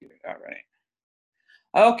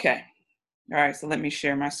Okay. All right. So let me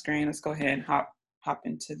share my screen. Let's go ahead and hop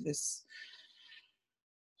into this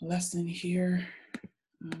lesson here.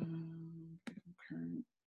 Current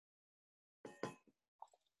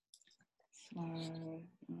slide.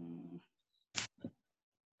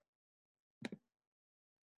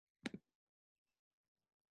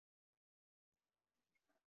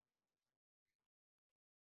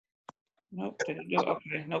 Nope. Did it do?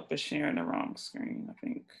 Okay. Nope. It's sharing the wrong screen, I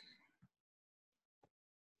think.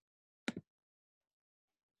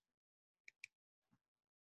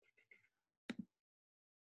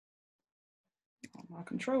 My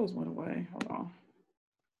controls went away. Hold on.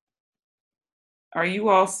 Are you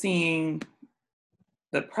all seeing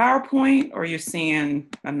the PowerPoint or you're seeing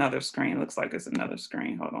another screen? Looks like it's another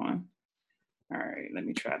screen. Hold on. All right, let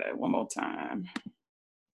me try that one more time.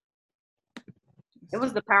 It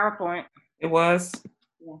was the PowerPoint. It was?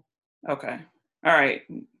 Yeah. Okay. All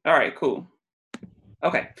right, cool.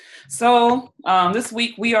 Okay, so this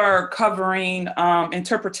week we are covering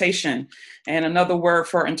interpretation, and another word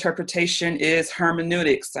for interpretation is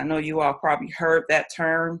hermeneutics. I know you all probably heard that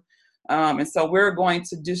term, and so we're going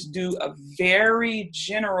to just do a very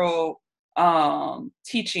general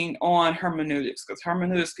teaching on hermeneutics, because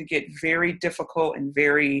hermeneutics could get very difficult and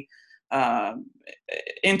very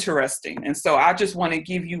interesting. And so I just want to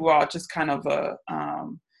give you all just kind of a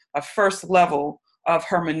first level of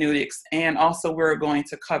hermeneutics, and also we're going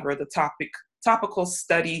to cover the topical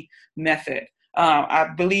study method. I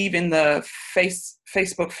believe in the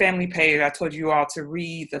Facebook family page, I told you all to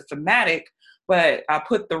read the thematic, but I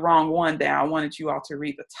put the wrong one down. I wanted you all to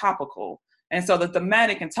read the topical. And so the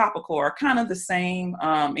thematic and topical are kind of the same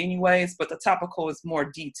anyways, but the topical is more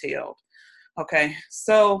detailed. Okay,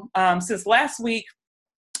 so since last week,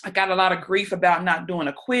 I got a lot of grief about not doing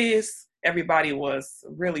a quiz. Everybody was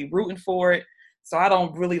really rooting for it. So I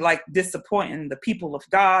don't really like disappointing the people of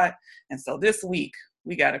God. And so this week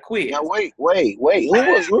we got a quiz. Now wait. Who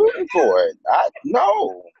was rooting for it?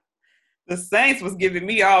 No. The saints was giving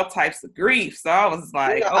me all types of grief. So I was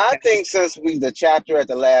like, okay. I think since the chapter at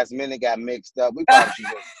the last minute got mixed up, we probably should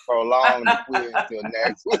just prolong the quiz till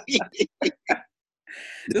next week.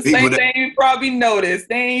 The saints ain't even probably noticed.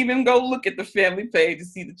 They ain't even go look at the family page to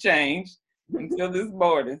see the change until this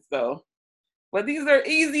morning. So, but these are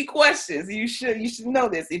easy questions. You should know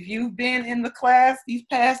this. If you've been in the class these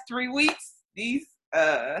past 3 weeks, these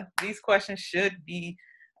questions should be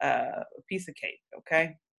a piece of cake.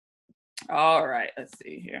 Okay. All right. Let's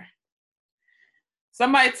see here.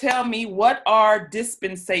 Somebody tell me, what are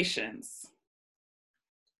dispensations?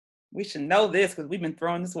 We should know this because we've been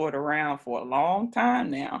throwing this word around for a long time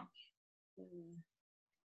now.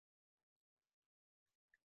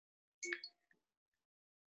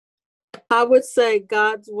 I would say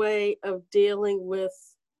God's way of dealing with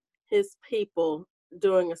his people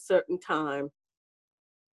during a certain time.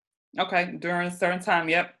 Okay, during a certain time,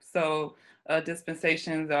 yep. So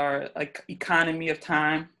dispensations are like economy of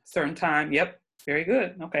time, certain time, yep. Very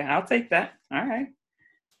good. Okay, I'll take that. All right.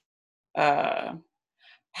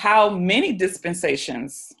 How many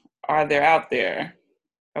dispensations are there out there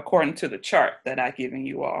according to the chart that I've given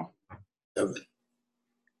you all? 7.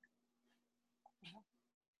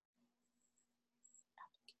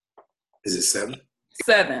 Is it 7?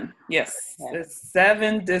 7, yes. There's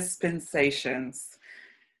 7 dispensations.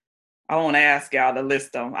 I won't ask y'all to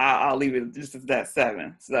list them. I'll leave it just as that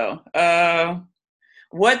 7. So,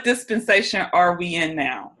 what dispensation are we in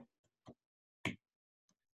now?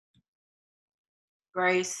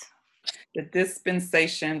 Grace. The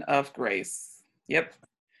dispensation of grace. Yep.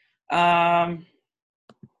 And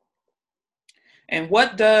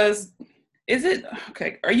what is it,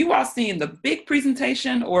 okay, are you all seeing the big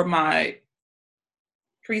presentation or my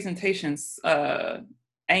presentation's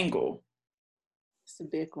angle? It's the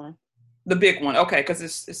big one. The big one, okay, because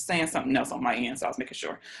it's saying something else on my end, so I was making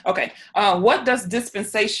sure. Okay, what does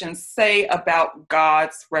dispensation say about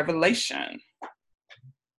God's revelation?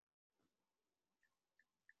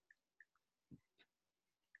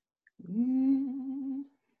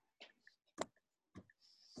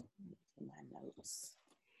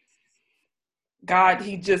 God,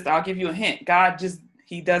 I'll give you a hint. God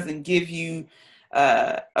he doesn't give you,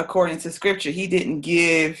 according to scripture, he didn't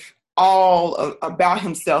give all about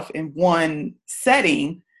himself in one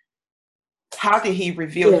setting. How did he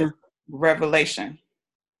reveal his revelation?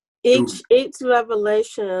 Each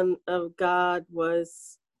revelation of God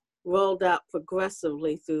was rolled out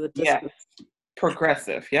progressively through the dispensation. Yeah,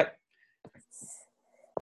 progressive, yep.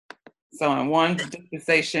 So in one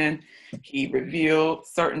dispensation, he revealed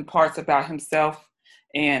certain parts about himself,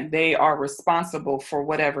 and they are responsible for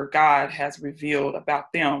whatever God has revealed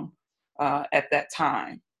about them at that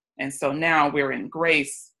time. And so now we're in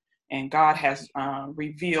grace, and God has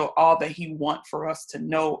revealed all that he wants for us to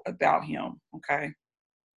know about him. Okay.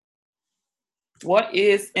 What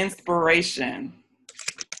is inspiration?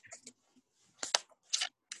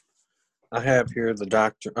 I have here the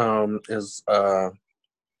doctrine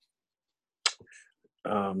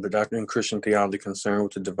the doctrine in Christian theology concerned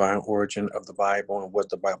with the divine origin of the Bible and what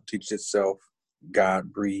the Bible teaches itself.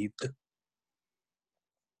 God breathed.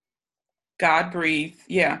 God breathed,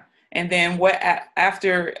 yeah. And then what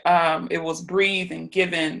after it was breathed and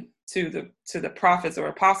given to the prophets or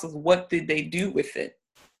apostles, what did they do with it?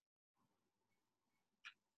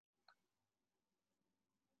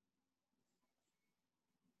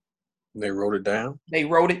 They wrote it down? They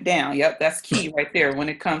wrote it down. Yep, that's key right there. When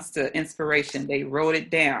it comes to inspiration, they wrote it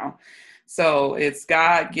down. So it's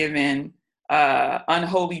God given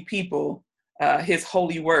unholy people his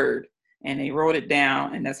holy word, and they wrote it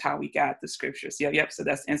down, and that's how we got the scriptures. Yep. So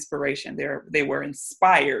that's inspiration. They were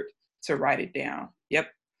inspired to write it down.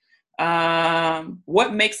 Yep.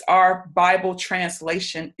 What makes our Bible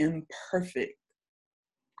translation imperfect?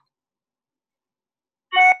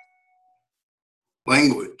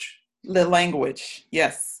 Language. The language,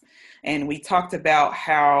 yes. And we talked about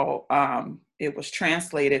how it was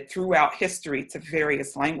translated throughout history to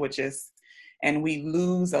various languages, and we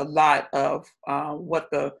lose a lot of what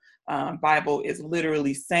the Bible is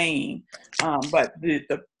literally saying, but the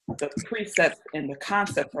precepts and the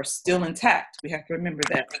concepts are still intact. We have to remember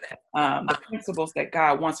that the principles that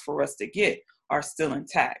God wants for us to get are still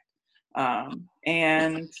intact.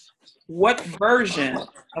 And what version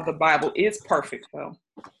of the Bible is perfect, though?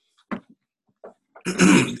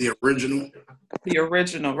 The original. The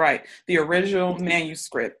original, right? The original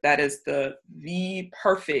manuscript. That is the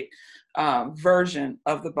perfect version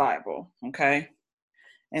of the Bible. Okay,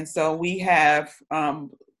 and so we have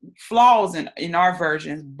flaws in our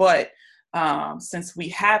versions, but since we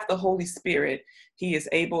have the Holy Spirit, he is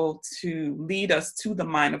able to lead us to the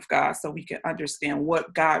mind of God, so we can understand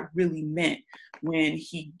what God really meant when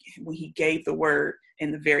he gave the word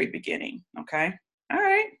in the very beginning. Okay, all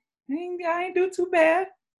right. I ain't do too bad.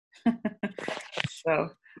 So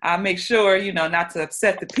I'll make sure, not to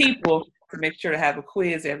upset the people, to make sure to have a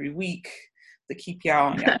quiz every week to keep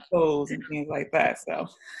y'all on your toes and things like that. So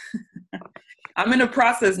I'm in the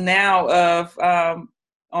process now of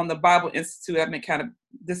on the Bible Institute. I've been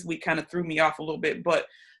this week threw me off a little bit, but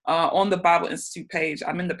on the Bible Institute page,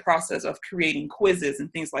 I'm in the process of creating quizzes and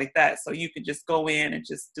things like that. So you can just go in and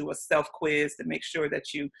just do a self quiz to make sure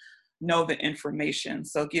that you know the information.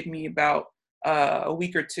 So give me about a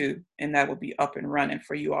week or two, and that will be up and running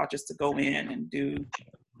for you all just to go in and do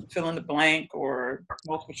fill in the blank or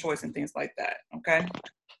multiple choice and things like that. Okay.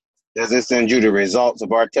 Does it send you the results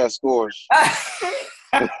of our test scores?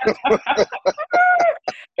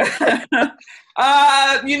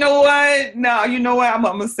 You know what? No, you know what? I'm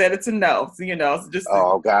gonna set it to no. So, just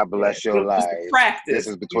God bless your life. Practice. This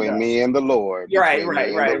is between me and the Lord. Right.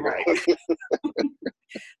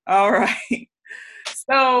 All right.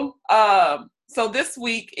 So this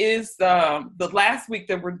week is the last week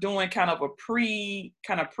that we're doing kind of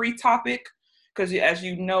pre-topic, because as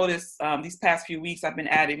you notice, these past few weeks I've been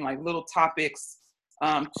adding like little topics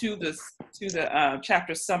to the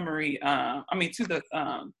chapter summary. To the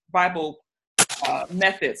Bible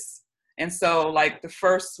methods. And so like the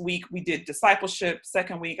first week we did discipleship,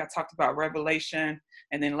 second week I talked about revelation,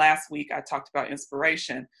 and then last week I talked about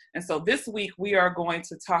inspiration. And so this week we are going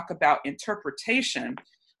to talk about interpretation,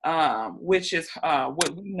 which is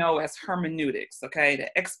what we know as hermeneutics, okay,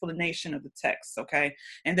 the explanation of the text, okay.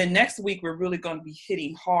 And then next week we're really going to be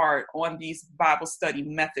hitting hard on these Bible study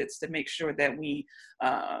methods to make sure that we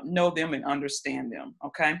know them and understand them,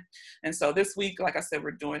 okay. And so this week, like I said,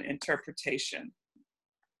 we're doing interpretation.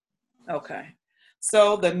 Okay,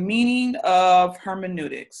 so the meaning of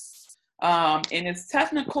hermeneutics. In its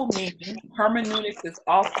technical meaning, hermeneutics is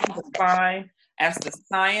often defined as the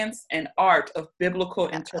science and art of biblical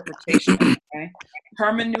interpretation. Okay?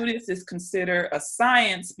 Hermeneutics is considered a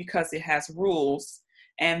science because it has rules,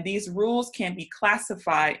 and these rules can be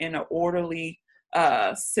classified in an orderly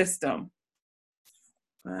system.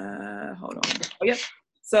 Hold on. Oh, yep.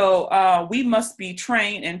 So we must be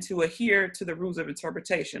trained and to adhere to the rules of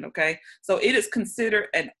interpretation, okay? So it is considered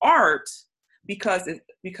an art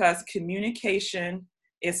because communication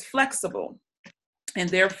is flexible, and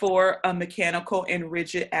therefore a mechanical and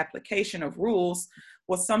rigid application of rules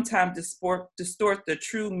will sometimes distort the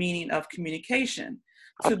true meaning of communication.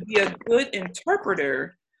 To be a good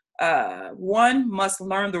interpreter, one must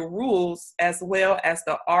learn the rules as well as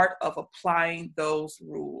the art of applying those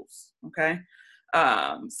rules, okay?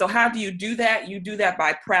 So how do you do that? You do that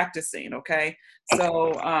by practicing, okay?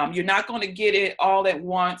 So you're not going to get it all at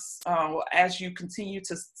once. As you continue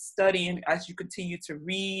to study and as you continue to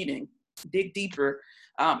read and dig deeper,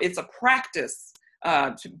 it's a practice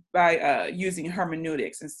by using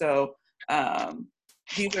hermeneutics. And so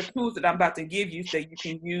these are tools that I'm about to give you that you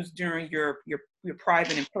can use during your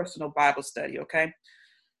private and personal Bible study, okay?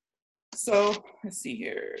 So let's see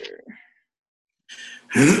here.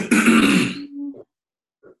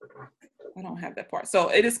 I don't have that part. So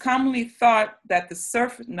it is commonly thought that the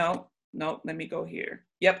surface, no, let me go here.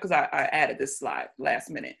 Yep, because I added this slide last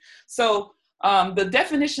minute. So the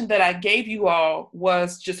definition that I gave you all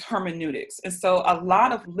was just hermeneutics. And so a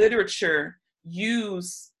lot of literature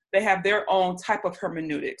they have their own type of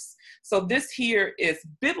hermeneutics. So this here is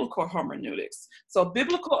biblical hermeneutics. So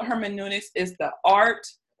biblical hermeneutics is the art,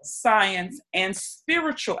 science, and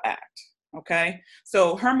spiritual act. Okay,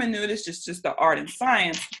 so hermeneutics is just the art and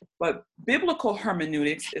science, but biblical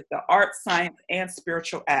hermeneutics is the art, science, and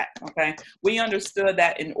spiritual act. Okay, we understood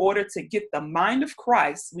that in order to get the mind of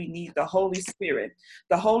Christ, we need the Holy Spirit.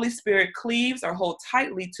 The Holy Spirit cleaves or holds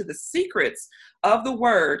tightly to the secrets of the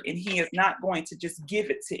word, and he is not going to just give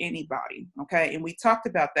it to anybody. Okay, and we talked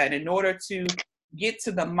about that. In order to get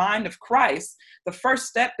to the mind of Christ, the first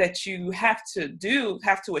step that you have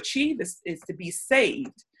to achieve is to be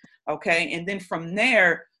saved. Okay, and then from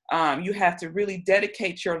there, you have to really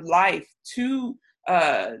dedicate your life to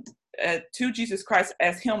Jesus Christ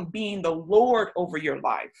as him being the Lord over your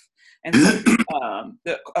life. And so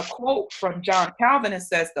a quote from John Calvin, it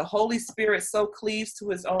says, "The Holy Spirit so cleaves to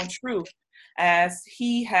his own truth as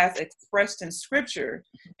he has expressed in Scripture,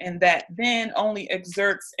 and that then only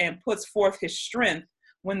exerts and puts forth his strength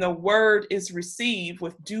when the word is received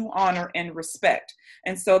with due honor and respect."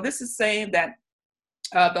 And so this is saying that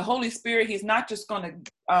the Holy Spirit, he's not just going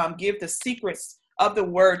to give the secrets of the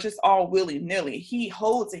word just all willy-nilly. He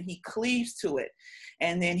holds and he cleaves to it.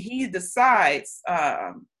 And then he decides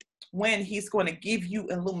when he's going to give you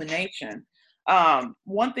illumination.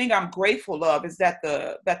 One thing I'm grateful of is that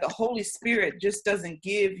the Holy Spirit just doesn't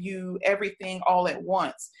give you everything all at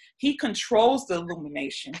once. He controls the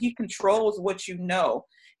illumination. He controls what you know.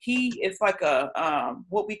 It's like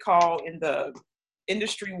what we call in the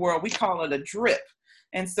industry world, we call it a drip.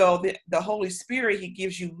 And so the Holy Spirit, he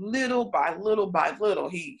gives you little by little by little.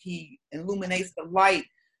 He illuminates the light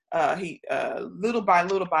little by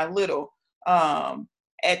little by little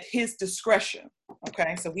at his discretion.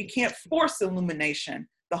 Okay, so we can't force illumination.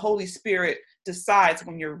 The Holy Spirit decides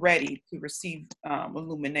when you're ready to receive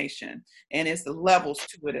illumination, and it's the levels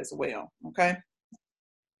to it as well. Okay.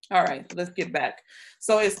 All right, let's get back.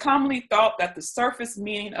 So it's commonly thought that the surface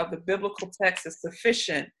meaning of the biblical text is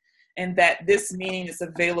sufficient and that this meaning is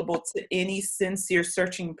available to any sincere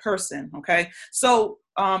searching person, okay? So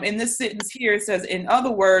in this sentence here, it says, in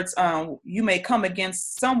other words, you may come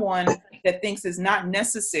against someone that thinks it's not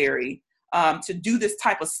necessary to do this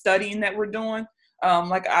type of studying that we're doing.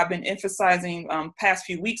 Like I've been emphasizing past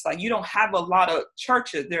few weeks, like you don't have a lot of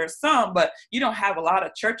churches. There are some, but you don't have a lot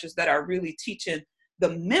of churches that are really teaching the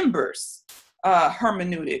members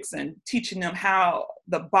hermeneutics and teaching them how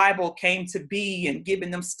the Bible came to be and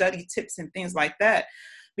giving them study tips and things like that,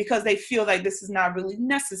 because they feel like this is not really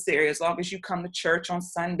necessary. As long as you come to church on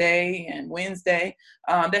Sunday and Wednesday,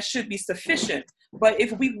 that should be sufficient. But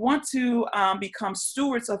if we want to become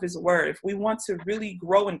stewards of his word, if we want to really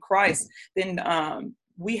grow in Christ, then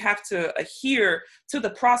we have to adhere to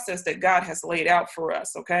the process that God has laid out for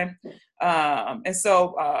us, okay? And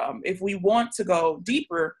so if we want to go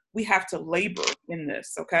deeper, we have to labor in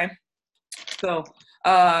this, okay? So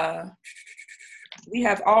we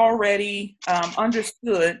have already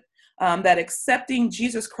understood that accepting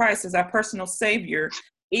Jesus Christ as our personal Savior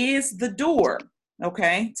is the door,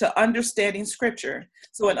 okay, to understanding Scripture.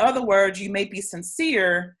 So in other words, you may be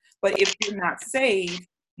sincere, but if you're not saved,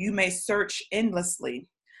 you may search endlessly,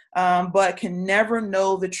 but can never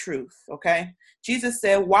know the truth, okay? Jesus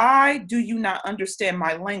said, "Why do you not understand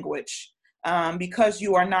my language? Because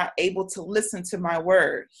you are not able to listen to my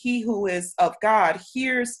word. He who is of God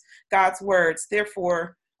hears God's words.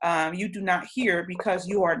 Therefore, you do not hear because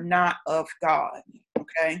you are not of God,"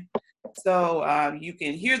 okay? So you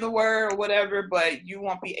can hear the word or whatever, but you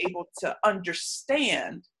won't be able to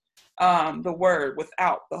understand the word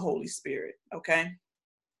without the Holy Spirit, okay?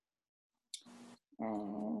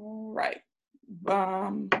 All right.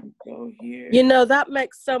 Go here. You know, that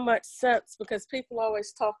makes so much sense, because people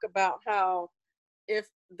always talk about how if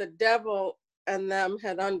the devil and them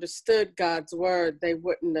had understood God's word, they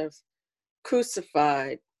wouldn't have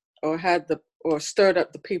crucified or stirred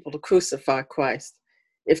up the people to crucify Christ.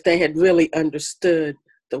 if they had really understood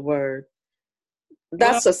the word.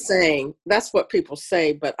 That's a saying. That's what people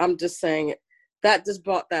say, but I'm just saying it. That just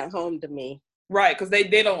brought that home to me. Right, because they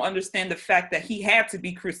don't understand the fact that he had to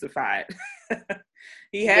be crucified.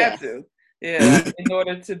 He had to, in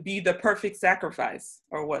order to be the perfect sacrifice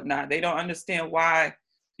or whatnot. They don't understand why,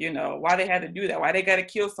 why they had to do that, why they got to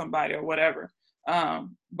kill somebody or whatever.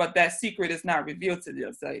 But that secret is not revealed to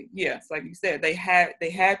them. So yes, like you said, he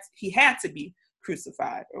had to be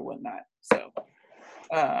crucified or whatnot.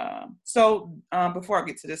 So before I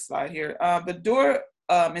get to this slide here, the door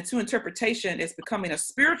into interpretation is becoming a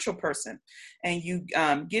spiritual person, and you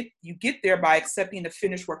get there by accepting the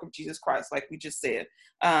finished work of Jesus Christ, like we just said.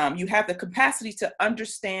 You have the capacity to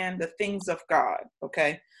understand the things of God.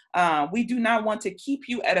 Okay, we do not want to keep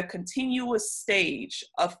you at a continuous stage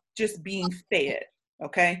of just being fed.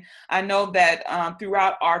 Okay, I know that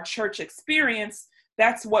throughout our church experience,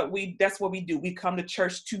 that's what we do. We come to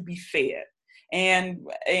church to be fed. And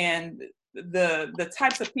the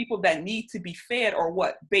types of people that need to be fed are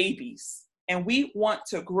what? Babies. And we want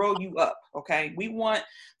to grow you up, okay? We want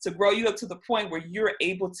to grow you up to the point where you're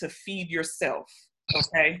able to feed yourself,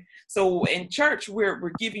 okay? So in church, we're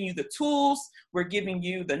giving you the tools, we're giving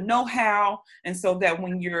you the know-how, and so that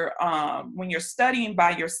when you're studying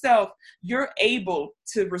by yourself, you're able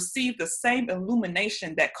to receive the same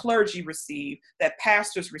illumination that clergy receive, that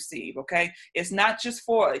pastors receive, okay? It's not just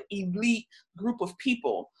for an elite group of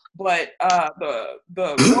people, but the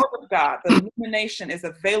word of God, the illumination is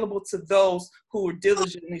available to those who are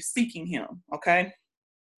diligently seeking him, okay?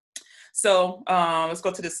 So let's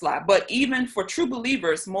go to this slide. But even for true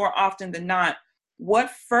believers, more often than not,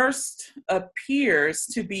 what first appears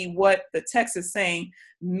to be what the text is saying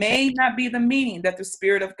may not be the meaning that the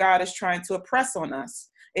Spirit of God is trying to impress on us.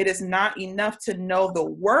 It is not enough to know the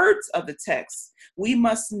words of the text. We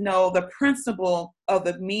must know the principle of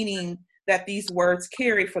the meaning that these words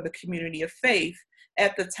carry for the community of faith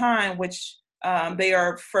at the time which they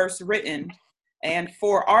are first written and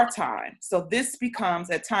for our time. So this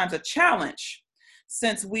becomes at times a challenge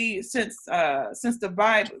since the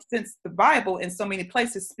Bible in so many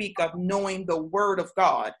places speak of knowing the word of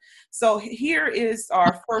God. So here is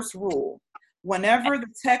our first rule. Whenever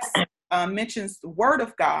the text mentions the word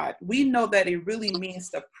of God, we know that it really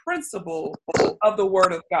means the principle of the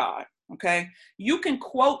word of God. Okay, you can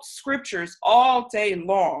quote scriptures all day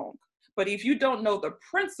long, but if you don't know the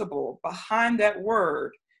principle behind that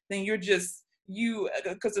word, then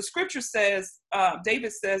because the scripture says,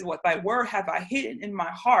 David says, what thy word have I hidden in my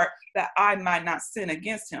heart that I might not sin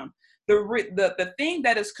against him. The thing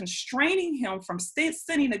that is constraining him from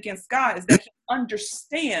sinning against God is that he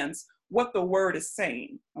understands what the word is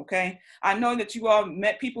saying. Okay, I know that you all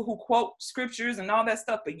met people who quote scriptures and all that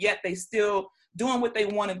stuff, but yet they still doing what they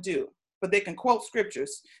want to do. But they can quote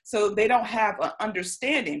scriptures, so they don't have an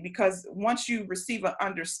understanding, because once you receive an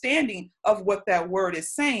understanding of what that word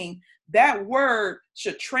is saying, that word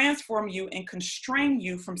should transform you and constrain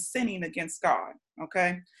you from sinning against God.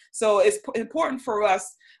 Okay, so it's important for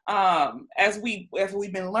us as we've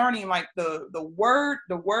been learning, like the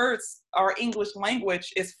words, our English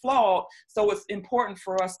language is flawed, so it's important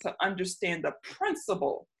for us to understand the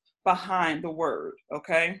principle behind the word.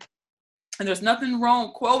 Okay. And there's nothing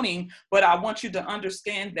wrong quoting, but I want you to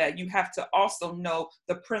understand that you have to also know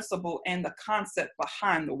the principle and the concept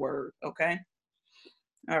behind the word, okay?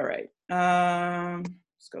 All right,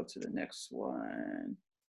 let's go to the next one.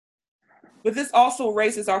 But this also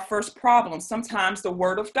raises our first problem. Sometimes the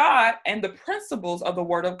word of God and the principles of the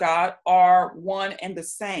word of God are one and the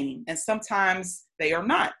same, and sometimes they are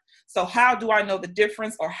not. So how do I know the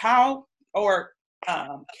difference, or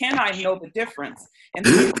can I know the difference? And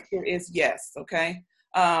the answer is yes, okay?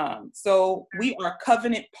 So we are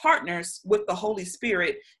covenant partners with the Holy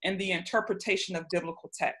Spirit in the interpretation of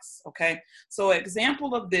biblical texts, okay? So an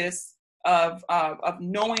example of this, of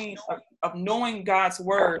knowing God's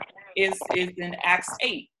word is in Acts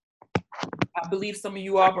 8. I believe some of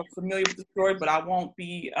you all are familiar with the story, but I won't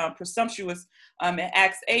be presumptuous. In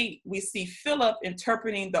Acts 8, we see Philip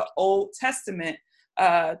interpreting the Old Testament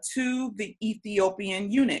to the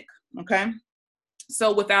Ethiopian eunuch, okay?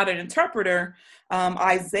 So without an interpreter,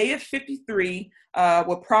 Isaiah 53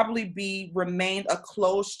 will probably remain a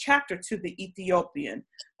closed chapter to the Ethiopian,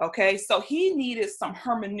 okay? So he needed some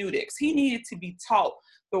hermeneutics. He needed to be taught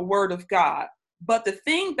the word of God. But the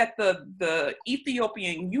thing that the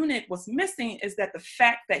Ethiopian eunuch was missing is that the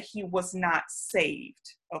fact that he was not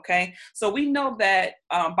saved, okay? So we know that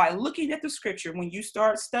by looking at the scripture, when you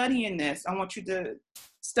start studying this, I want you to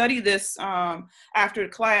study this after the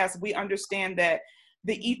class, we understand that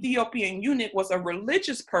the Ethiopian eunuch was a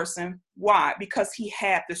religious person. Why? Because he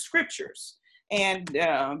had the scriptures. And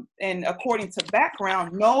according to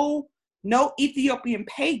background, no Ethiopian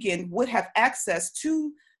pagan would have access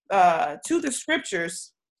to the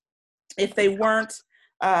scriptures if they weren't,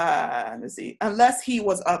 unless he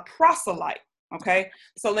was a proselyte. Okay,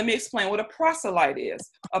 so let me explain what a proselyte is.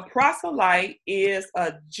 A proselyte is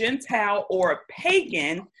a Gentile or a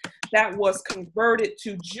pagan that was converted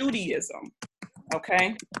to Judaism.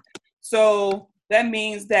 Okay, so that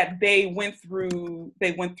means that they went through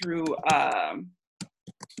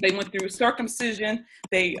circumcision.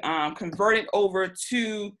 They converted over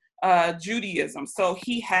to Judaism. So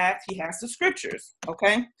he has the scriptures.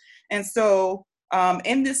 Okay, and so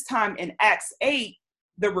in this time in Acts 8.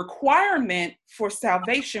 The requirement for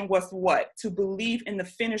salvation was what? To believe in the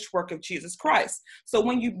finished work of Jesus Christ. So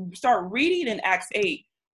when you start reading in Acts 8,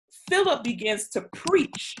 Philip begins to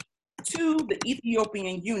preach to the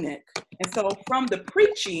Ethiopian eunuch. And so from the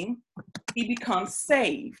preaching, he becomes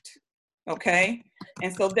saved. Okay?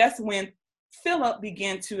 And so that's when Philip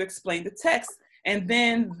began to explain the text. And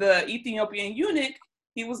then the Ethiopian eunuch,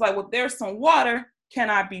 he was like, well, there's some water.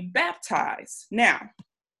 Can I be baptized? Now,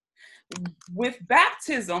 with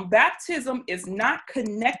baptism is not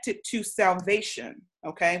connected to salvation.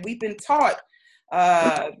 Okay, we've been taught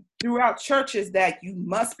throughout churches that you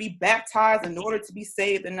must be baptized in order to be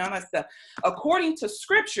saved and none of that stuff. According to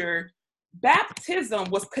scripture, baptism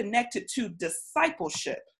was connected to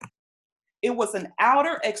discipleship. It was an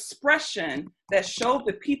outer expression that showed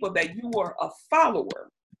the people that you were a follower.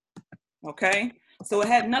 Okay, so it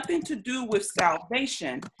had nothing to do with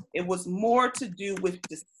salvation. It was more to do with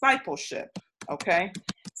discipleship. Okay,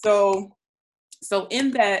 so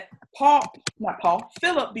in that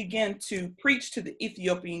Philip began to preach to the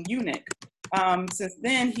Ethiopian eunuch. Since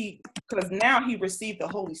then, because now he received the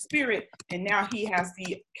Holy Spirit, and now he has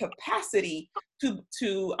the capacity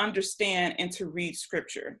to understand and to read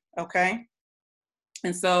scripture. Okay,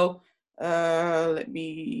 and so let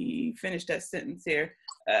me finish that sentence here.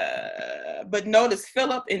 But notice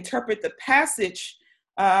Philip interpret the passage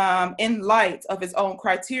in light of his own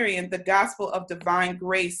criterion, the gospel of divine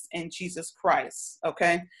grace in Jesus Christ.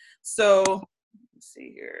 Okay, so let's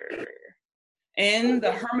see here. In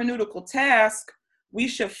the hermeneutical task, we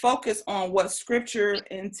should focus on what scripture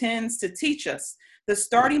intends to teach us. The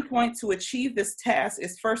starting point to achieve this task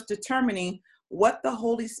is first determining what the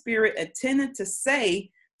Holy Spirit intended to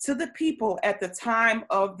say to the people at the time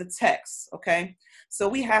of the text. Okay, so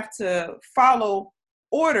we have to follow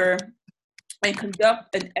order and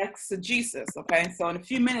conduct an exegesis. Okay, so in a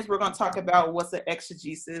few minutes we're going to talk about what's an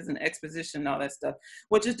exegesis and exposition and all that stuff,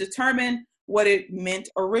 which is determine what it meant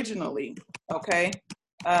originally. Okay.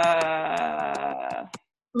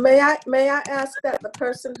 May I ask that the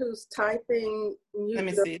person who's typing mute? Let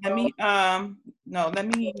me see.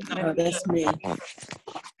 That's me.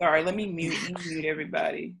 Sorry, let me mute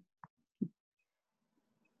everybody.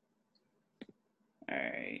 All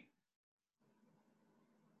right.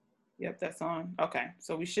 Yep, that's on. Okay,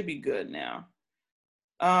 so we should be good now.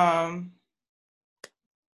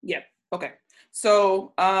 Yep. Okay.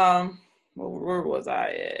 So, where was I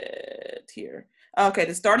at here? Okay,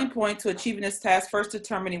 the starting point to achieving this task, first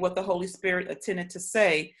determining what the Holy Spirit intended to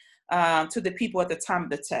say to the people at the time of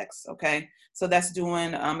the text. Okay, so that's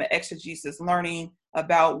doing exegesis, learning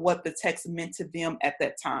about what the text meant to them at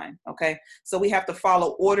that time. Okay, so we have to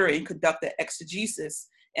follow order and conduct the exegesis,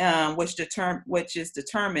 which is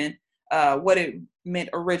determined what it meant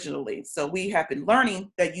originally. So we have been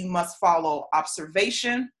learning that you must follow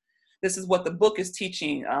observation. This is what the book is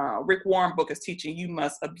teaching. Rick Warren book is teaching. You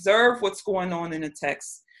must observe what's going on in the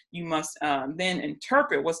text. You must then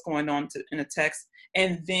interpret what's going on in the text,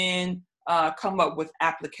 and then come up with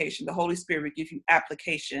application. The Holy Spirit will give you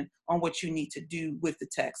application on what you need to do with the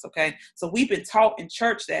text. Okay, so we've been taught in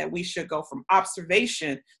church that we should go from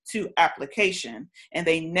observation to application, and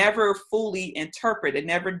they never fully interpret and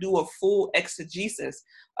never do a full exegesis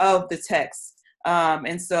of the text.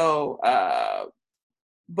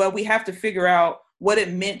 But we have to figure out what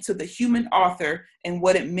it meant to the human author and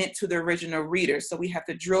what it meant to the original reader. So we have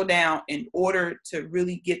to drill down in order to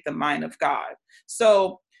really get the mind of God.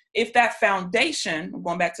 So if that foundation,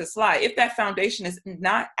 going back to the slide, if that foundation is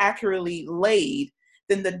not accurately laid,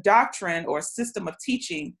 then the doctrine or system of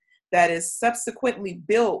teaching that is subsequently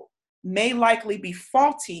built may likely be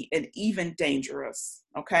faulty and even dangerous.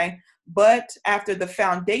 Okay. But after the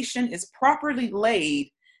foundation is properly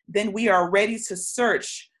laid, then we are ready to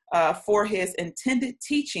search for his intended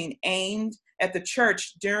teaching aimed at the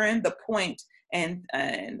church during the point and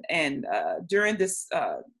during this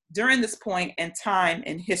point in time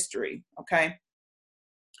in history. Okay,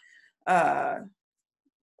 Go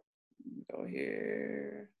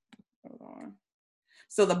here. Hold on.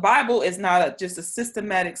 So the Bible is not just a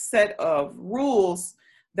systematic set of rules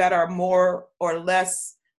that are more or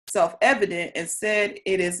less self-evident. Instead,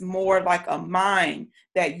 it is more like a mine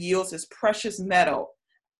that yields its precious metal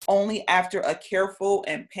only after a careful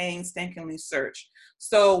and painstakingly search.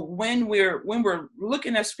 So when we're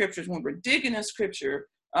looking at scriptures, when we're digging in scripture,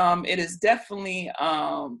 it is definitely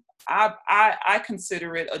I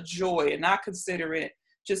consider it a joy, and I consider it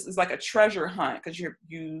just as like a treasure hunt, because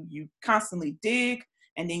you constantly dig,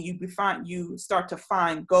 and then you start to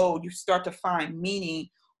find gold, you start to find meaning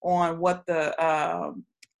on what the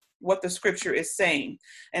scripture is saying.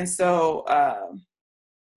 And so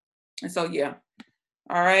yeah.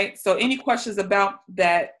 All right. So any questions about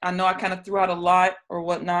that? I know I kind of threw out a lot or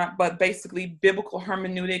whatnot, but basically biblical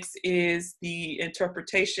hermeneutics is the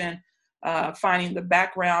interpretation, finding the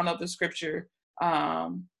background of the scripture,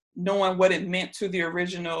 knowing what it meant to the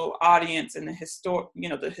original audience and the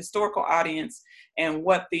historical audience, and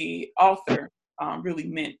what the author really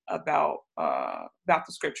meant about the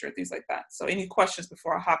scripture and things like that. So any questions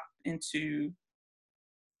before I hop into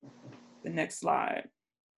the next slide?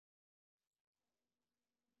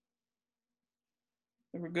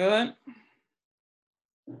 We're good?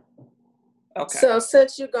 Okay. So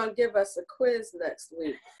since you're going to give us a quiz next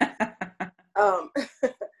week,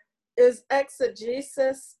 is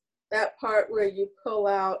exegesis that part where you pull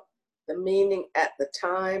out the meaning at the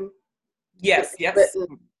time? Yes.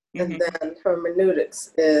 Written, and then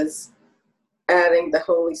hermeneutics is adding the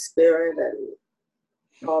Holy Spirit and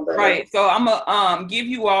all that. Right. So I'm gonna give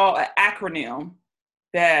you all an acronym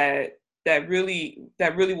that really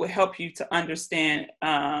will help you to understand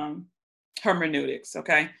hermeneutics.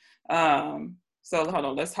 Okay. So hold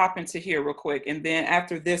on, let's hop into here real quick, and then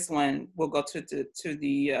after this one, we'll go to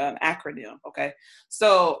the acronym. Okay.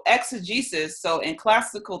 So exegesis. So in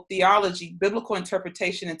classical theology, biblical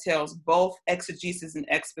interpretation entails both exegesis and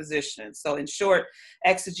exposition. So in short,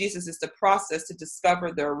 exegesis is the process to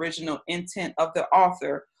discover the original intent of the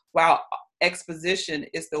author, while exposition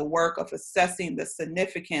is the work of assessing the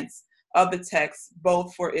significance of the text,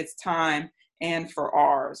 both for its time and for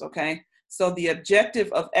ours. Okay. So the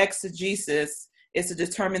objective of exegesis is to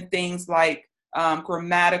determine things like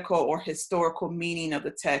grammatical or historical meaning of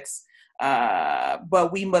the text.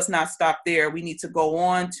 But we must not stop there. We need to go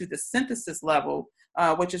on to the synthesis level,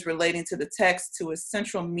 which is relating to the text to a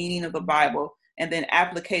central meaning of the Bible, and then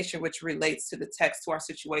application, which relates to the text to our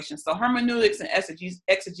situation. So hermeneutics and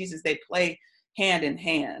exegesis, they play hand in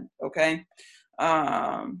hand. Okay.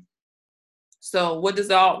 So what does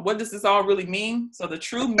this all really mean? So the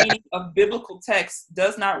true meaning of biblical text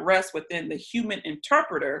does not rest within the human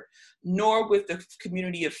interpreter, nor with the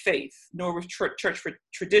community of faith, nor with church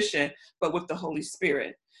tradition, but with the Holy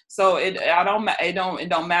Spirit. So it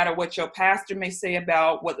don't matter what your pastor may say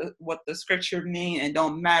about what the scripture mean, and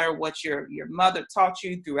don't matter what your mother taught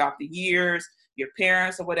you throughout the years, your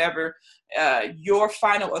parents or whatever. Your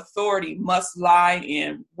final authority must lie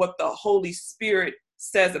in what the Holy Spirit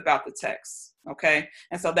says about the text. Okay.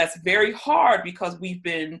 And so that's very hard, because we've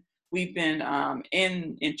been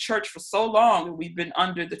in church for so long, and we've been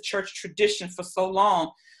under the church tradition for so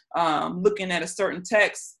long, looking at a certain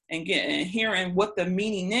text and hearing what the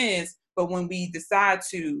meaning is. But when we decide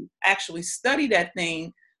to actually study that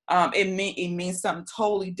thing, it means something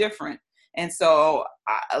totally different. And so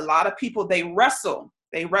a lot of people, they wrestle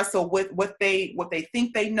with what they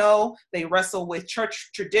think they know. They wrestle with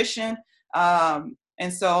church tradition.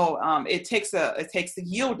 And so it takes a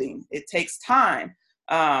yielding. It takes time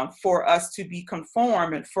for us to be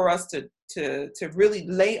conformed, and for us to really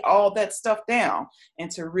lay all that stuff down, and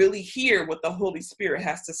to really hear what the Holy Spirit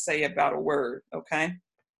has to say about a word. Okay.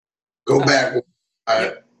 Go back.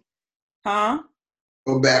 Huh?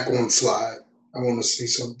 Go back on slide. I want to see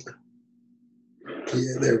something.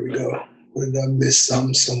 Yeah, there we go. Did I miss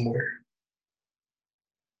something somewhere?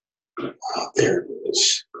 Oh, there it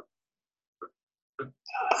is.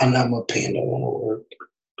 I know my pen don't want to work.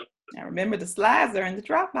 Now remember, the slides are in the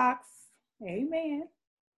Dropbox. Amen.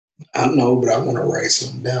 I know, but I want to write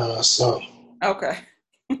something down. I saw. Okay.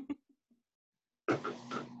 All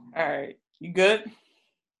right. You good?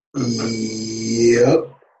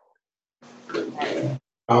 Yep.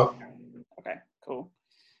 Okay, cool.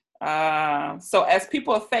 So as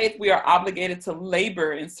people of faith, we are obligated to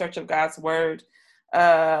labor in search of God's word,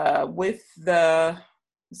 with the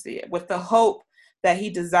hope that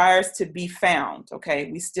he desires to be found.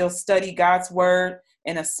 Okay, we still study God's word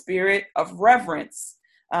in a spirit of reverence,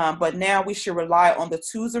 but now we should rely on the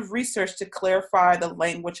tools of research to clarify the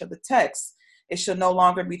language of the text. It should no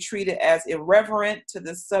longer be treated as irreverent to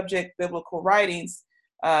the subject biblical writings,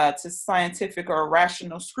 to scientific or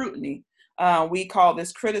rational scrutiny. We call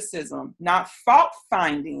this criticism, not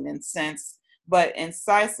fault-finding in sense, but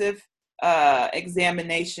incisive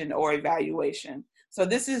examination or evaluation. So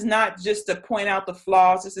this is not just to point out the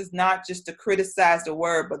flaws. This is not just to criticize the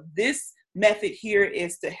word, but this method here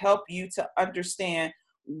is to help you to understand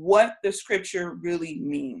what the scripture really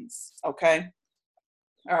means. Okay.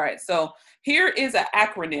 All right. So here is an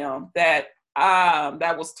acronym that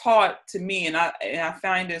was taught to me, and I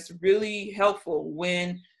find this really helpful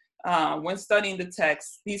when studying the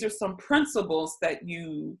text. These are some principles that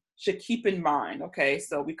you should keep in mind. Okay.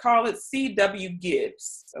 So we call it C.W.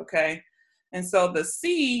 Gibbs. Okay. And so the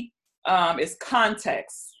C is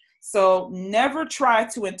context. So never try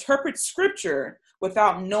to interpret scripture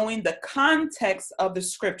without knowing the context of the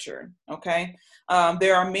scripture. Okay.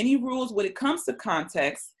 There are many rules when it comes to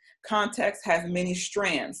context. Context has many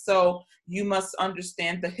strands. So you must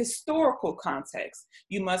understand the historical context.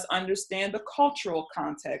 You must understand the cultural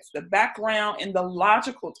context, the background, and the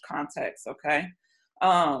logical context. Okay.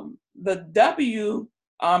 The W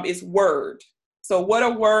is word. So what a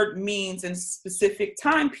word means in a specific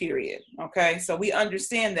time period. Okay. So we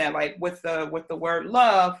understand that, like with the word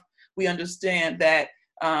love, we understand that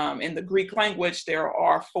in the Greek language, there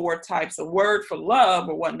are 4 types of word for love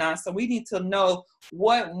or whatnot. So we need to know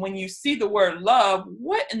when you see the word love,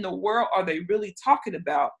 what in the world are they really talking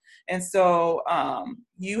about? And so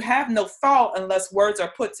you have no thought unless words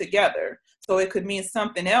are put together. So it could mean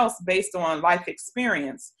something else based on life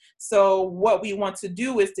experience. So what we want to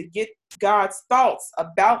do is to get God's thoughts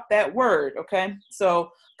about that word. Okay.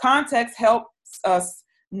 So context helps us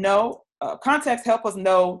know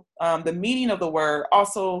the meaning of the word,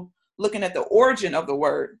 also looking at the origin of the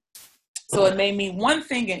word. So it may mean one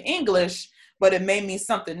thing in English, but it may mean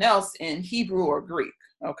something else in Hebrew or Greek.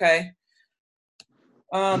 Okay.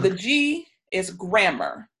 The G is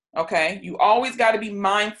grammar. Okay. You always got to be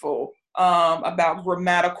mindful about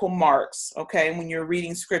grammatical marks. Okay. When you're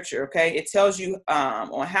reading scripture. Okay. It tells you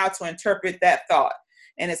on how to interpret that thought.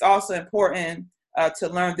 And it's also important to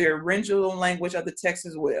learn the original language of the text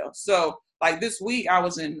as well. So like this week I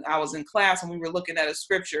was in class and we were looking at a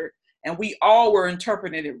scripture, and we all were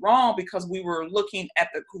interpreting it wrong because we were looking at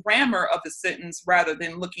the grammar of the sentence rather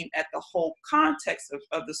than looking at the whole context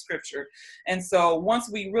of the scripture. And so once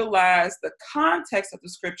we realized the context of the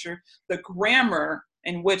scripture, the grammar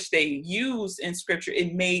in which they use in scripture,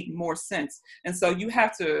 it made more sense. And so you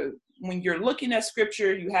have to, when you're looking at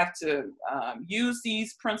scripture, you have to use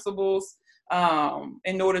these principles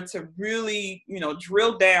in order to really,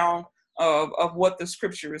 drill down of what the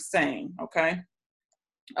scripture is saying. Okay.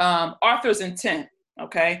 Author's intent.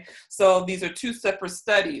 Okay. So these are 2 separate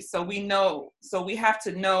studies. So we have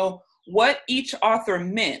to know what each author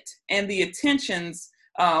meant and the intentions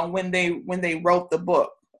when they wrote the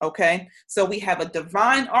book. Okay. So we have a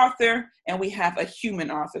divine author and we have a human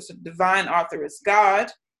author. So divine author is God,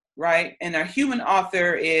 right? And a human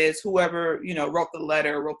author is whoever, wrote the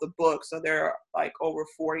letter, wrote the book. So there are like over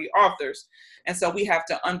 40 authors. And so we have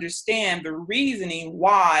to understand the reasoning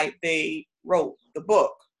why they wrote the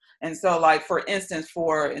book. And so like, for instance,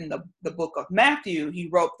 in the book of Matthew, he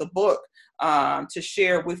wrote the book to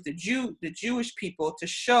share with the Jewish people, to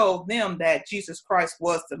show them that Jesus Christ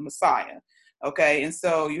was the Messiah. Okay. And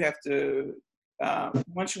so you have to,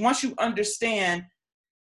 once you understand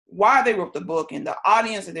why they wrote the book and the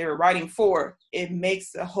audience that they were writing for, it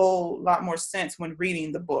makes a whole lot more sense when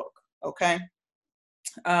reading the book. Okay.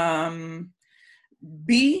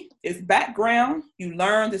 B is background. You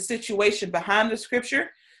learn the situation behind the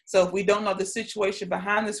scripture. So if we don't know the situation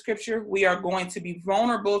behind the scripture, we are going to be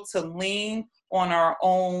vulnerable to lean on our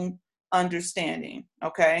own understanding.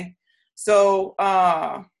 Okay. So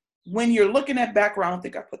when you're looking at background, I don't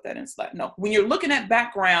think I put that in slide. No, when you're looking at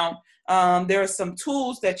background, there are some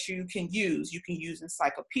tools that you can use. You can use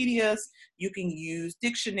encyclopedias, you can use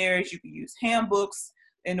dictionaries, you can use handbooks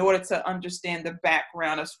in order to understand the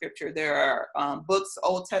background of scripture. There are books,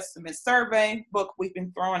 Old Testament Survey book we've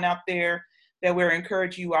been throwing out there that we're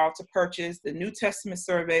encouraging you all to purchase, the New Testament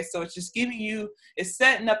Survey. So it's just it's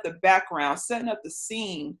setting up the background, setting up the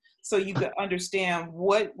scene so you can understand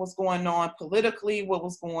what was going on politically, what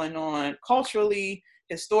was going on culturally,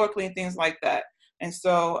 historically, and things like that. And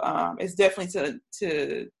so it's definitely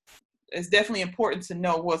it's definitely important to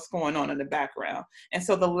know what's going on in the background. And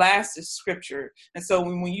so the last is scripture. And so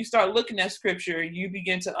when you start looking at scripture, you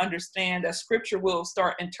begin to understand that scripture will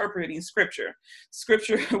start interpreting scripture.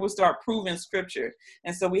 Scripture will start proving scripture.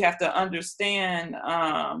 And so we have to understand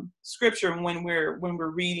scripture when we're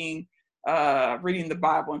reading reading the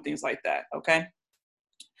Bible and things like that. Okay.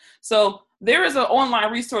 So there is an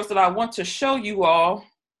online resource that I want to show you all.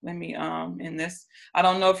 Let me in this. I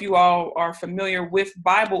don't know if you all are familiar with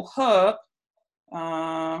Bible Hub.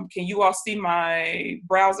 Can you all see my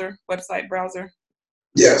website browser?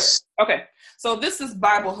 Yes. Okay, so this is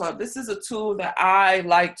Bible Hub. This is a tool that I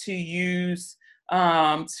like to use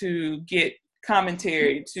to get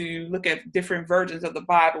commentary, to look at different versions of the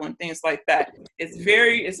Bible and things like that. It's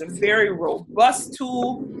a very robust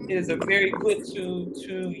tool. It is a very good tool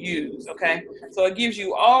to use. Okay, so it gives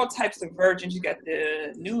you all types of versions. You got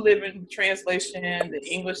the New Living Translation, the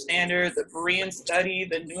English Standard, the Berean Study,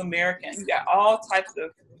 the New American. You got all types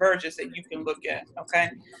of versions that you can look at.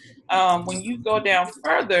 Okay, when you go down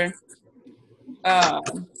further.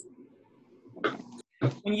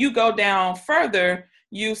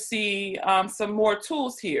 You see some more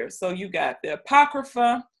tools here. So you got the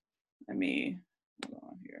Apocrypha. Let me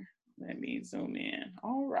zoom in.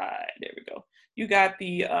 All right, there we go. You got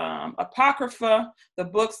the Apocrypha, the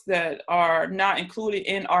books that are not included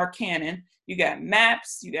in our canon. You got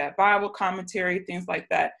maps, you got Bible commentary, things like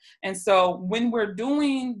that. And so when we're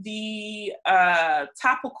doing the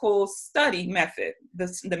topical study method,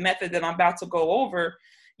 the method that I'm about to go over,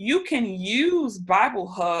 you can use Bible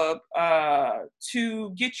Hub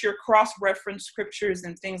to get your cross-reference scriptures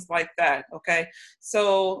and things like that, okay?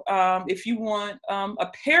 So if you want a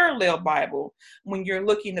parallel Bible, when you're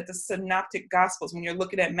looking at the Synoptic Gospels, when you're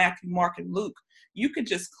looking at Matthew, Mark, and Luke, you could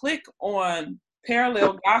just click on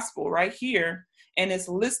parallel gospel right here, and it's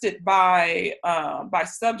listed by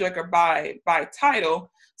subject or by title.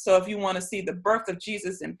 So if you want to see the birth of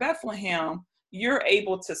Jesus in Bethlehem, you're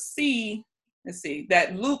able to see, let's see,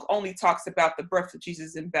 that Luke only talks about the birth of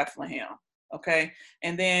Jesus in Bethlehem, okay?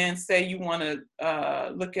 And then say you want to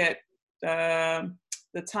look at the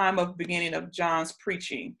time of beginning of John's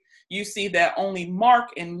preaching. You see that only Mark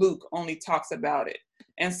and Luke only talks about it.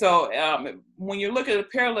 And so when you look at a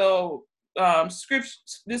parallel script,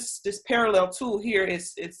 this parallel tool here it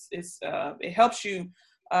helps you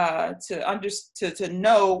to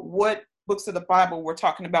know what books of the Bible we're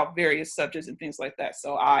talking about, various subjects and things like that.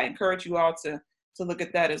 So I encourage you all to look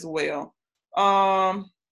at that as well.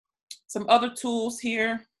 Some other tools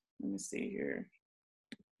here. Let me see here.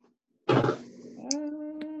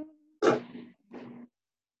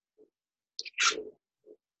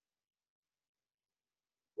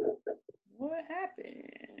 What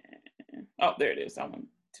happened? Oh, there it is. I went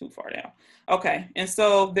too far down. Okay, and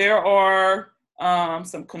so there are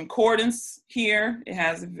some concordance here. It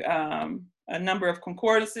has a number of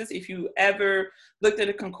concordances. If you ever looked at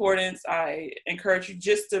a concordance, I encourage you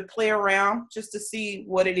just to play around, just to see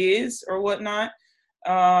what it is or whatnot.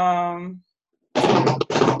 So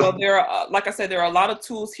there are, like I said, there are a lot of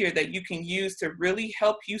tools here that you can use to really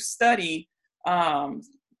help you study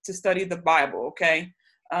the Bible, okay?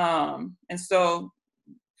 And so,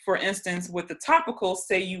 for instance, with the topical,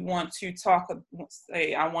 say you want to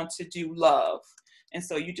say I want to do love. And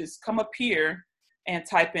so you just come up here and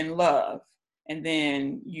type in love. And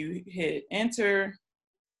then you hit enter.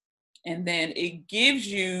 And then it gives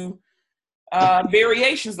you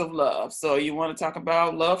variations of love. So you want to talk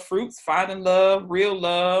about love fruits, finding love, real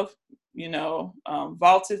love,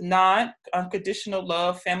 vaulted not, unconditional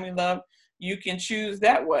love, family love. You can choose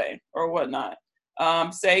that way or whatnot.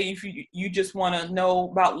 Say if you just want to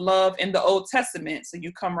know about love in the Old Testament. So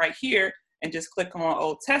you come right here and just click on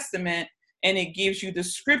Old Testament, and it gives you the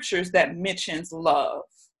scriptures that mentions love.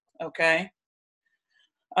 Okay.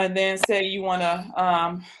 And then say you want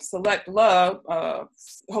to select love,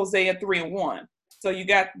 Hosea 3:1. So you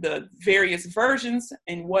got the various versions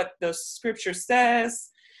and what the scripture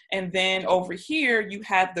says. And then over here, you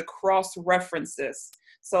have the cross references.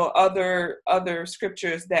 So other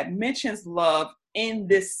scriptures that mentions love in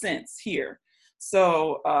this sense here.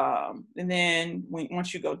 So, and then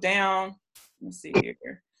once you go down, let's see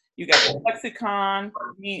here, you got the lexicon,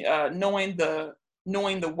 knowing the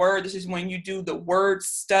word. This is when you do the word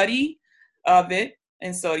study of it.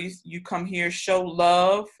 And so you come here, show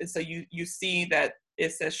love. And so you see that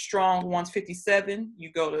it says Strong 157.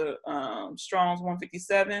 You go to Strong's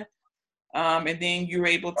 157. And then you're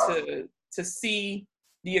able to see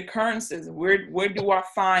the occurrences. Where do I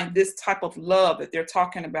find this type of love that they're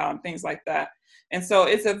talking about and things like that. And so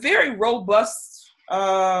it's a very robust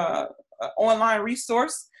online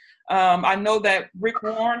resource. I know that Rick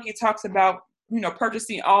Warren, he talks about,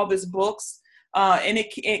 purchasing all these books, and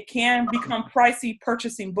it can become pricey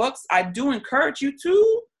purchasing books. I do encourage you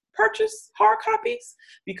to purchase hard copies,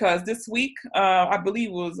 because this week, I believe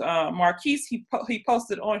it was Marquise, he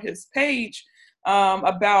posted on his page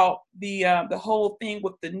about the whole thing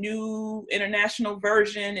with the New International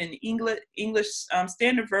Version and English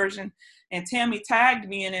Standard Version, and Tammy tagged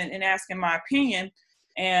me in and asking my opinion.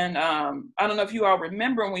 And I don't know if you all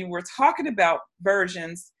remember when we were talking about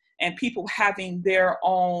versions and people having their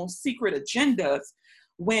own secret agendas.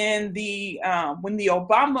 When the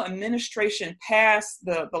Obama administration passed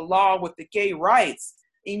the law with the gay rights,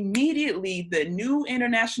 immediately the New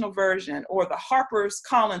International Version or the Harper's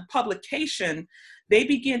Collins publication, they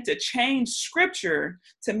began to change scripture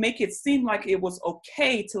to make it seem like it was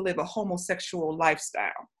okay to live a homosexual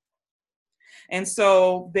lifestyle. And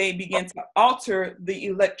so they began to alter the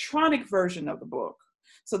electronic version of the book.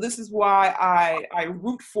 So this is why I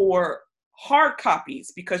root for hard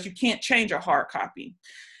copies, because you can't change a hard copy.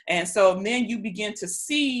 And so then you begin to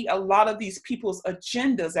see a lot of these people's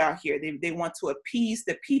agendas out here. They want to appease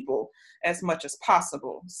the people as much as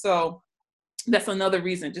possible. So that's another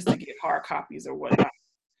reason just to get hard copies or whatnot.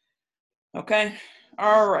 Okay.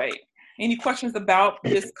 All right. Any questions about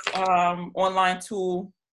this online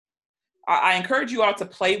tool? I encourage you all to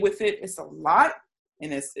play with it. It's a lot,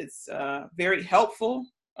 and it's very helpful.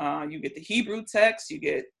 You get the Hebrew text, you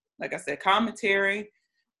get, like I said, commentary,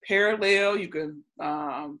 parallel. You can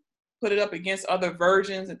put it up against other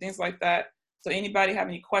versions and things like that. So anybody have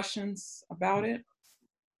any questions about it?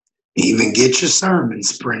 Even get your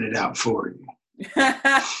sermons printed out for you.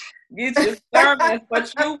 Get your sermons,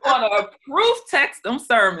 but you want to proof text them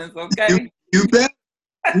sermons, okay? You better.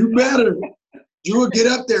 You will get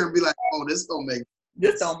up there and be like, oh, this don't make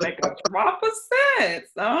a drop of sense.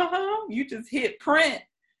 You just hit print,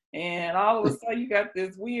 and all of a sudden you got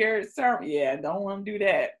this weird sermon. Yeah, don't want to do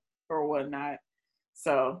that or whatnot.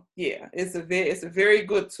 So yeah, it's a very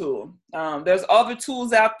good tool. There's other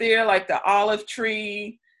tools out there like the Olive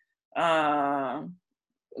Tree, Logos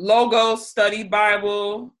Study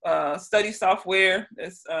Bible, study software.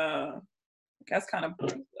 That's kind of,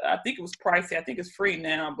 I think it was pricey. I think it's free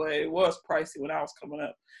now, but it was pricey when I was coming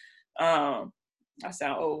up. I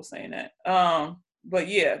sound old saying that. But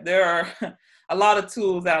yeah, there are a lot of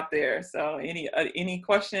tools out there. So any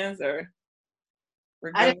questions or?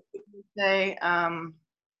 I just say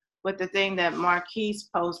with the thing that Marquise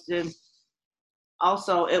posted,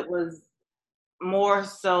 also it was more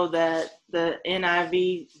so that the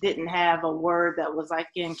NIV didn't have a word that was like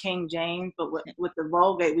in King James, but with the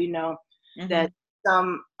Vulgate, we know that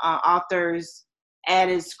some authors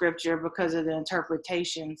added scripture because of the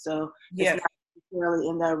interpretation. So it's not necessarily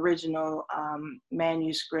in the original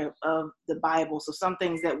manuscript of the Bible. So some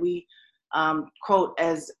things that we quote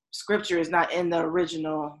as scripture is not in the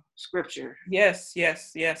original scripture. Yes.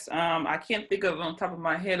 I can't think of on top of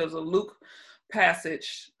my head. There's a Luke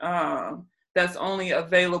passage that's only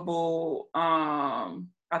available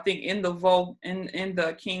I think in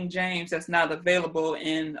the King James. That's not available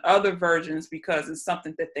in other versions because it's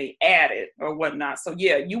something that they added or whatnot. So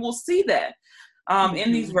yeah, you will see that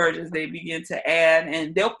in these versions they begin to add,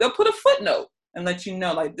 and they'll put a footnote and let you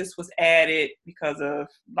know like this was added because of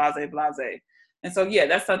blase. And so yeah,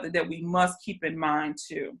 that's something that we must keep in mind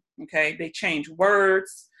too. Okay, they change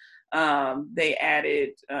words. They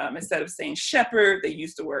added instead of saying shepherd, they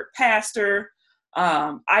used the word pastor.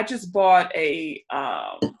 I just bought a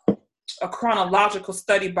chronological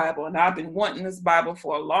study Bible, and I've been wanting this Bible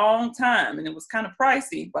for a long time, and it was kind of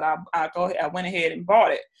pricey, but I went ahead and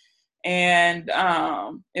bought it, and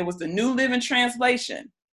it was the New Living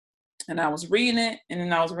Translation, and I was reading it, and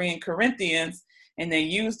then I was reading Corinthians, and they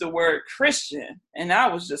used the word Christian, and I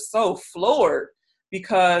was just so floored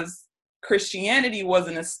because Christianity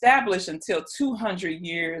wasn't established until about 200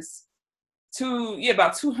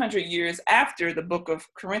 years after the book of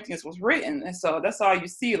Corinthians was written. And so that's all you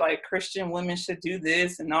see, like Christian women should do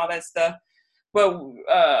this and all that stuff. But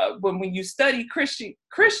when you study Christian,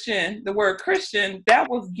 the word Christian, that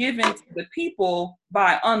was given to the people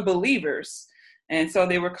by unbelievers. And so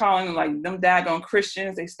they were calling them like them daggone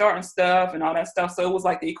Christians, they starting stuff and all that stuff. So it was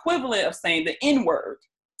like the equivalent of saying the N-word.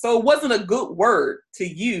 So it wasn't a good word to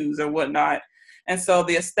use or whatnot. And so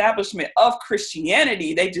the establishment of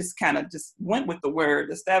Christianity, they just kind of just went with the word.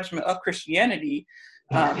 The establishment of Christianity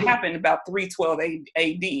happened about 312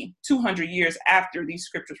 AD, 200 years after these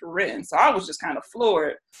scriptures were written. So I was just kind of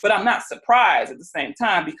floored, but I'm not surprised at the same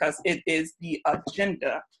time because it is the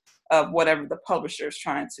agenda of whatever the publisher is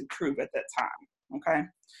trying to prove at that time. Okay.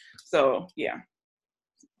 So yeah.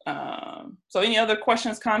 So any other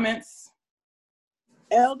questions, comments?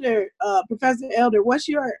 Elder, Professor Elder, what's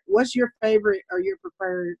your favorite or your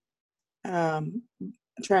preferred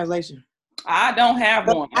translation? I don't have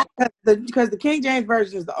one. Because the King James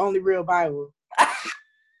Version is the only real Bible.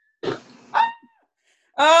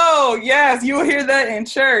 Oh, yes, you will hear that in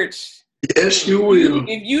church. Yes, you will.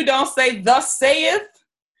 If you don't say "Thus saith,"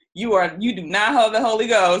 you do not have the Holy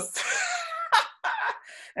Ghost.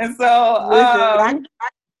 And so,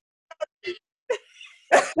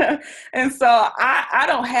 and so I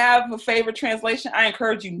don't have a favorite translation. I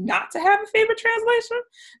encourage you not to have a favorite translation,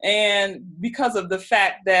 and because of the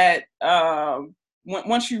fact that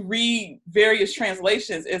once you read various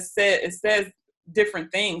translations, it says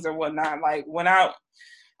different things or whatnot. Like when I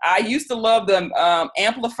used to love the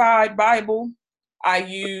Amplified Bible. I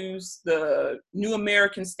use the New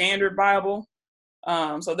American Standard Bible.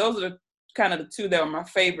 So those are kind of the two that were my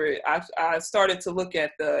favorite. I started to look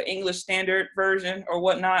at the English Standard Version or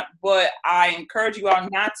whatnot, but I encourage you all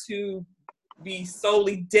not to be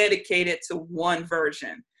solely dedicated to one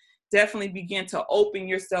version. Definitely begin to open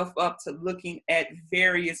yourself up to looking at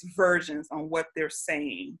various versions on what they're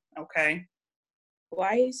saying. Okay.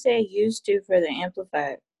 Why you say used to for the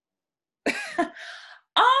Amplified?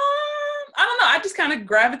 I don't know. I just kind of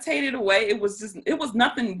gravitated away. It was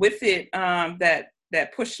nothing with it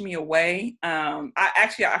that pushed me away. I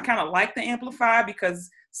kind of like the Amplify because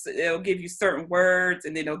it'll give you certain words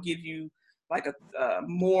and then it'll give you like a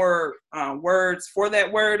more words for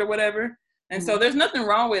that word or whatever. And so there's nothing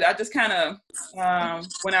wrong with it. I just kind of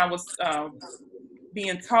when I was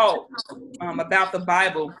being taught about the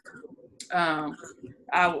Bible,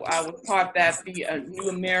 I was taught that the New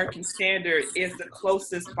American Standard is the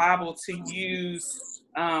closest Bible to use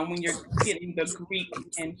when you're getting the Greek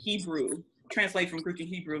and Hebrew, translate from Greek and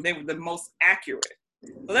Hebrew. They were the most accurate.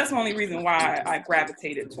 So that's the only reason why I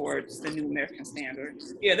gravitated towards the New American Standard.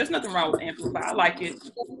 Yeah, there's nothing wrong with Amplify. I like it.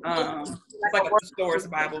 It's like a thesaurus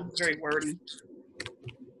Bible, very wordy.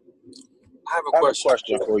 I have a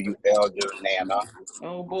question for you, Elder Nana.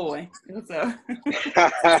 Oh boy, what's up?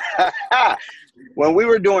 When we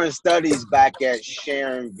were doing studies back at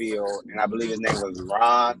Sharonville, and I believe his name was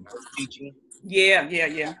Ron, teaching. Yeah.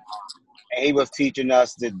 And he was teaching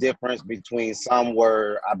us the difference between some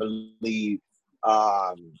word, I believe,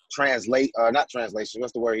 not translation.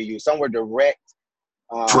 What's the word he used? Some were direct.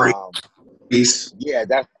 Peace.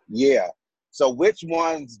 Yeah. So which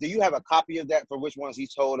ones, do you have a copy of that for which ones he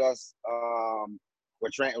told us were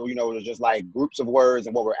just like groups of words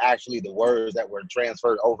and what were actually the words that were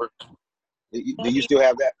transferred over? Do you still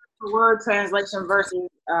have that? Word translation versus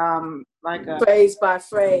like a Phrase by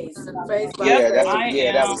phrase. Phrase by Yep,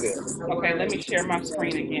 phrase. That was it. Okay, let me share my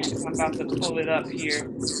screen again because I'm about to pull it up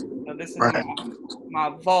here. So this is Right. my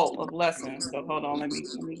vault of lessons. So hold on, let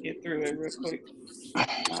me get through it real quick.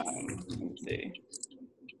 Let me see.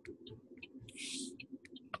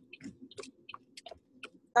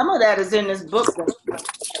 some of that is in this book.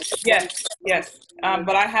 Yes.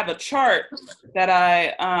 But I have a chart that I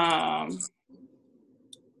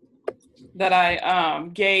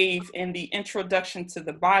gave in the introduction to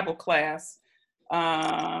the Bible class.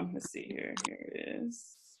 Let's see here. Here it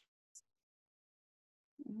is.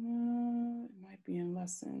 It might be in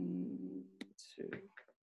lesson 2.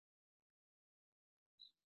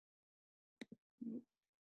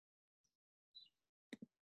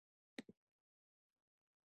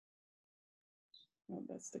 Oh,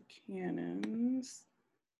 that's the canons.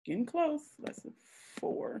 Getting close. Lesson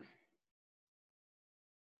 4.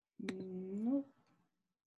 Nope.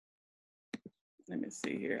 Let me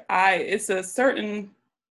see here. It's a certain.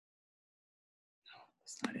 No,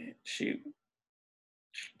 that's not it. Shoot.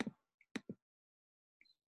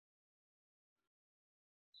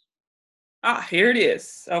 Here it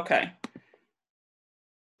is. Okay.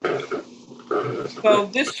 So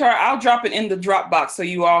this chart, I'll drop it in the Dropbox so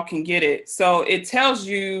you all can get it. So it tells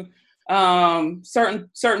you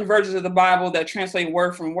certain versions of the Bible that translate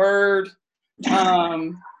word from word.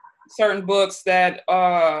 Certain books that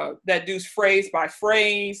do phrase by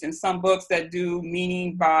phrase, and some books that do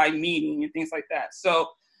meaning by meaning and things like that. So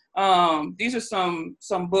these are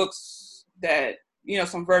some books that,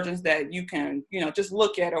 some versions that you can, just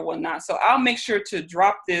look at or whatnot. So I'll make sure to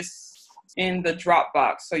drop this in the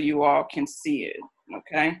Dropbox so you all can see it.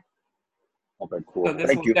 Okay. Okay, cool. So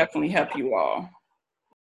this will definitely help you all.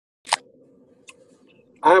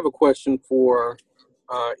 I have a question for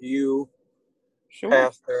you, Sure.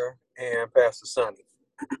 Pastor, and Pastor Sonny.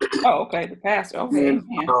 Oh, okay. The pastor. Okay.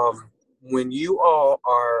 When you all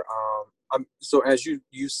are, so as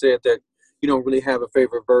you said that you don't really have a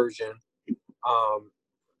favorite version,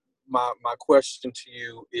 my question to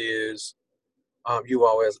you is, you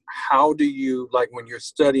all is, how do you, like when you're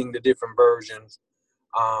studying the different versions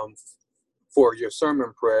for your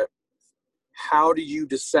sermon prep, how do you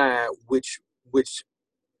decide which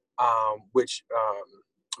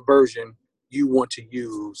version you want to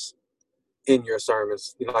use in your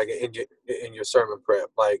sermons, like in your sermon prep?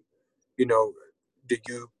 Like, you know, do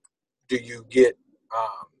you get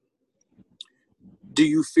do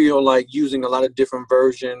you feel like using a lot of different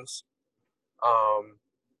versions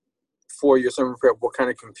for your sermon prep will kind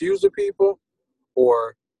of confuse the people,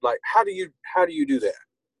 or like how do you do that?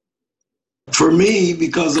 For me,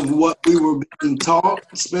 because of what we were being taught,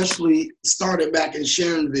 especially started back in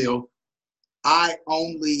Sharonville, I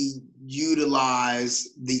only utilize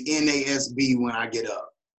the NASB when I get up.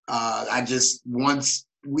 I just, once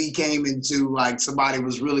we came into like, somebody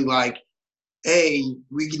was really like, hey,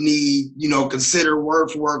 we need, consider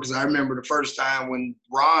word for word. Because I remember the first time when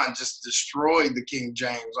Ron just destroyed the King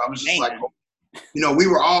James. I was just like, we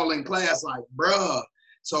were all in class like, bruh.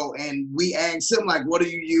 So, and we asked him like, what do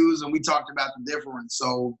you use? And we talked about the difference.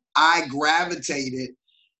 So I gravitated,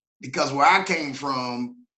 because where I came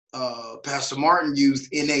from, Pastor Martin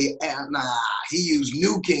used he used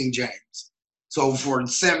New King James. So for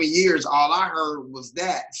 7 years, all I heard was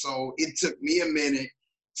that. So it took me a minute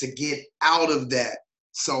to get out of that.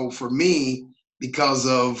 So for me, because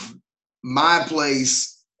of my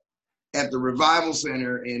place at the Revival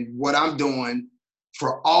Center and what I'm doing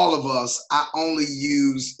for all of us, I only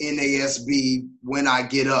use NASB when I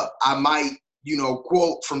get up. I might,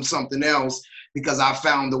 quote from something else because I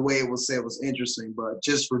found the way it was said was interesting. But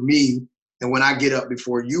just for me, and when I get up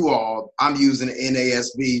before you all, I'm using the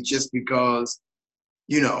NASB just because,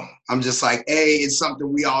 I'm just like, hey, it's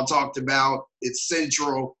something we all talked about. It's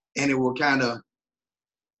central, and it will kind of,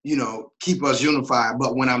 keep us unified.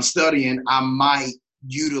 But when I'm studying, I might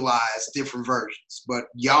utilize different versions. But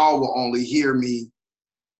y'all will only hear me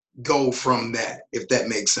go from that, if that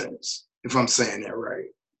makes sense, if I'm saying that right.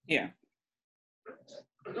 Yeah.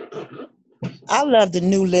 I love the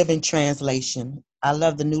New Living Translation. I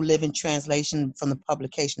love the New Living Translation from the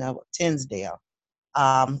publication of Tinsdale.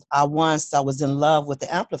 I was in love with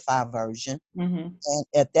the Amplified version. Mm-hmm. And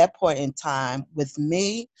at that point in time, with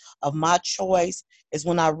me, of my choice is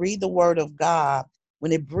when I read the Word of God,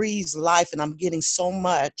 when it breathes life and I'm getting so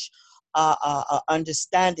much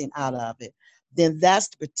understanding out of it, then that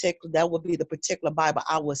would be the particular Bible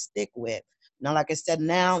I would stick with. Now, like I said,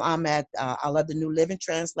 now I'm at, I love the New Living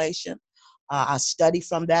Translation. I study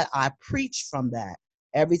from that. I preach from that.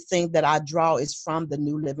 Everything that I draw is from the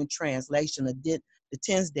New Living Translation, the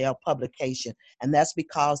Tinsdale publication. And that's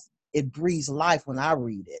because it breathes life when I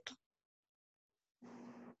read it.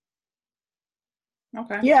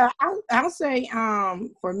 Okay. Yeah, I'll say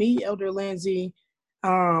for me, Elder Lindsay,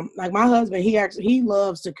 like my husband, he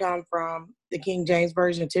loves to come from the King James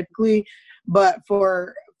Version typically, but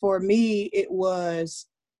for me,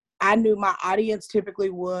 I knew my audience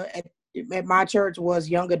typically at my church was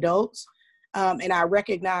young adults, and I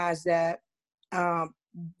recognized that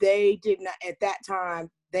they did not, at that time,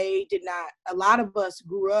 a lot of us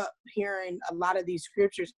grew up hearing a lot of these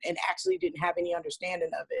scriptures and actually didn't have any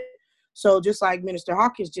understanding of it. So just like Minister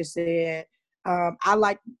Hawkins just said, I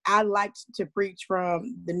liked to preach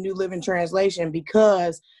from the New Living Translation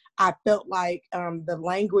because I felt like the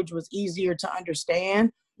language was easier to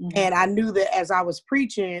understand. Mm-hmm. And I knew that as I was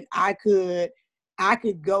preaching, I could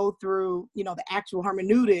go through, the actual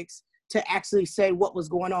hermeneutics to actually say what was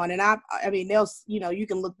going on. And I mean, you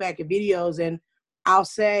can look back at videos and I'll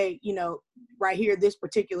say, right here, this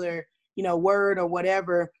particular, word or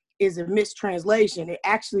whatever is a mistranslation. It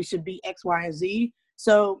actually should be X, Y, and Z.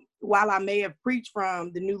 So while I may have preached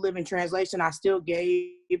from the New Living Translation, I still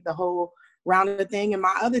gave the whole rounded thing. And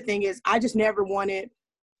my other thing is I just never wanted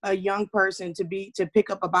a young person to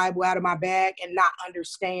pick up a Bible out of my bag and not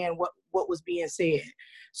understand what was being said.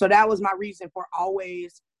 So that was my reason for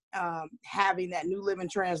always having that New Living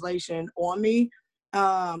Translation on me.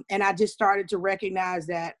 And I just started to recognize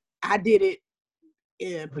that I did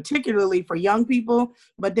it particularly for young people,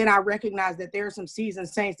 but then I recognized that there are some seasoned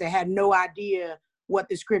saints that had no idea what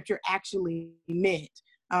the scripture actually meant.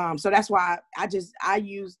 So that's why I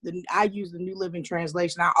use the New Living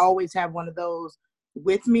Translation. I always have one of those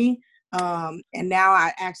with me. And now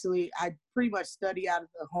I pretty much study out of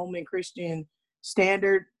the Holman Christian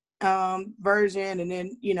Standard version, and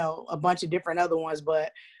then a bunch of different other ones,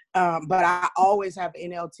 but I always have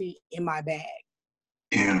NLT in my bag.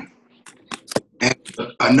 Yeah. And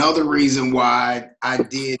another reason why I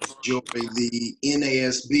did enjoy the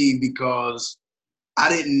NASB, because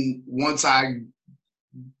once I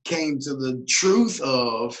came to the truth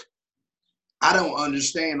of, I don't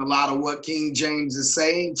understand a lot of what King James is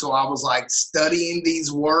saying. So I was like studying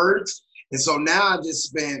these words. And so now I just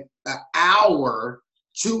spent an hour,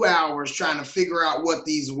 2 hours trying to figure out what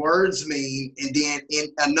these words mean. And then in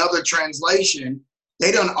another translation,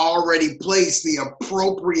 they done already placed the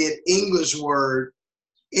appropriate English word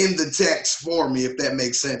in the text for me, if that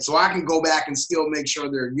makes sense. So I can go back and still make sure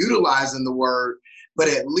they're utilizing the word, but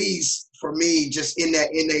at least for me, just in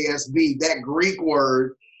that NASB, that Greek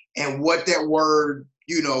word and what that word,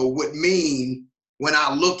 would mean when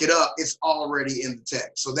I look it up, it's already in the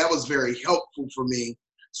text. So that was very helpful for me.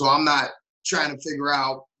 So I'm not trying to figure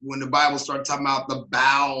out when the Bible started talking about the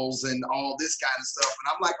bowels and all this kind of stuff.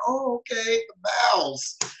 And I'm like, oh, okay, the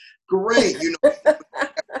bowels. Great. The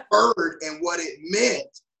word and what it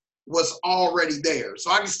meant was already there.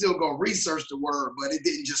 So I can still go research the word, but it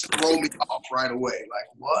didn't just throw me off right away. Like,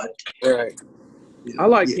 what? Right. I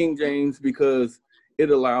like King James because it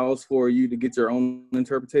allows for you to get your own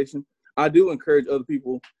interpretation. I do encourage other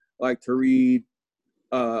people to read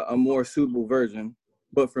a more suitable version.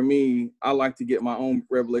 But for me, I like to get my own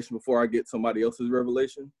revelation before I get somebody else's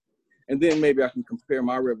revelation. And then maybe I can compare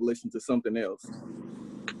my revelation to something else.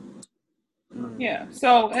 Yeah.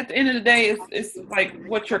 So at the end of the day, it's like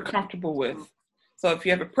what you're comfortable with. So if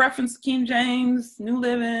you have a preference, King James, New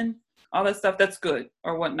Living, all that stuff, that's good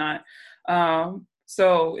or whatnot.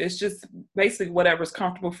 So it's just basically whatever's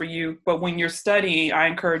comfortable for you. But when you're studying, I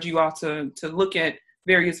encourage you all to look at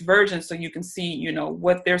various versions so you can see,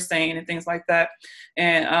 what they're saying and things like that.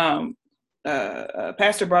 And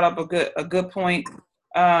Pastor brought up a good point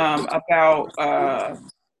about,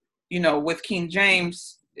 with King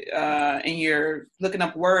James, and you're looking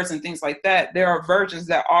up words and things like that, there are versions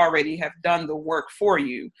that already have done the work for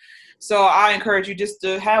you. So I encourage you just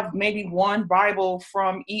to have maybe one Bible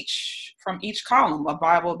from each column, a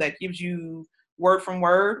Bible that gives you word from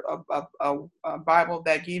word, a Bible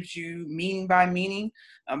that gives you meaning by meaning,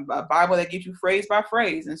 a Bible that gives you phrase by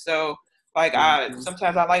phrase. And so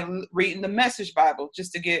sometimes I like reading the Message Bible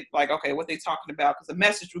just to get okay, what they talking about, because the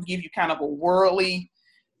Message will give you kind of a worldly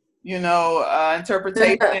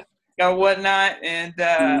interpretation or whatnot. And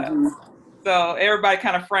so everybody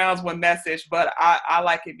kind of frowns when Message, but I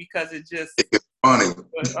like it because it just it's funny.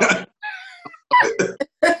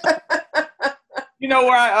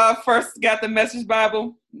 Where I first got the Message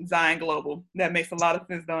Bible? Zion Global. That makes a lot of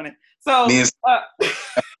sense, don't it? So read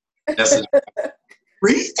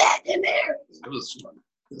that in there. It was funny.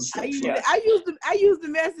 I used the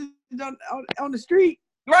Message on the street.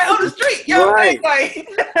 Right on the street, yo. Right.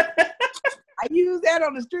 I use that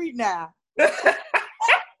on the street now.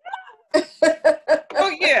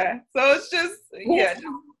 Oh yeah. So it's just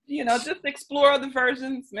just explore other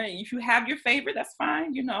versions, man. If you have your favorite, that's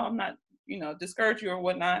fine. I'm not discourage you or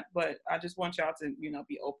whatnot, but I just want y'all to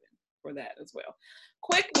be open for that as well.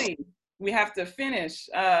 Quickly, we have to finish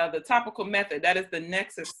the topical method. That is the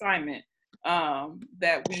next assignment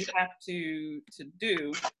that we have to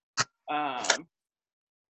do.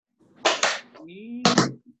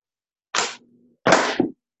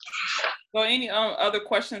 So any other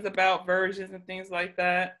questions about versions and things like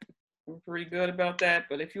that? We're pretty good about that.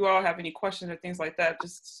 But if you all have any questions or things like that,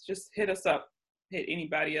 just hit us up. Hit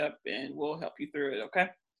anybody up and we'll help you through it, okay?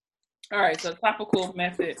 All right, so topical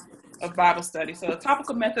method of Bible study. So the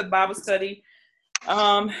topical method of Bible study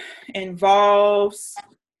involves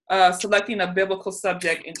selecting a biblical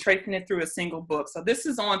subject and tracing it through a single book. So this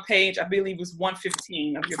is on page, I believe it was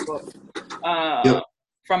 115 of your book.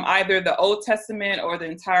 From either the Old Testament or the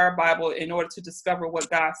entire Bible in order to discover what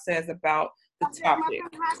God says about the topic,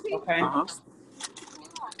 okay?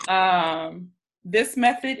 This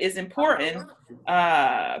method is important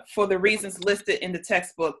for the reasons listed in the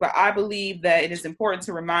textbook, but I believe that it is important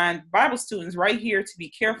to remind Bible students right here to be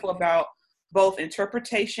careful about both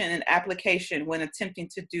interpretation and application when attempting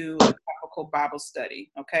to do a topical Bible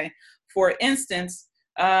study, okay? For instance,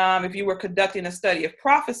 if you were conducting a study of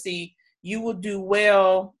prophecy, you will do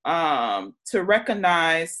well to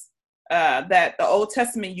recognize that the Old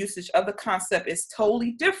Testament usage of the concept is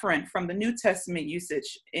totally different from the New Testament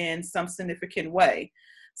usage in some significant way.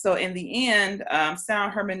 So in the end,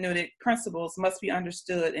 sound hermeneutic principles must be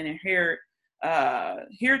understood and adhered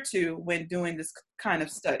to when doing this kind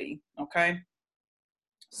of study, okay?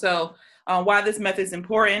 So why this method is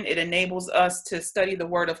important, it enables us to study the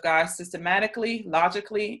Word of God systematically,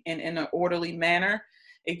 logically, and in an orderly manner.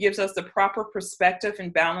 It gives us the proper perspective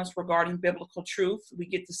and balance regarding biblical truth. We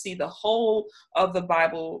get to see the whole of the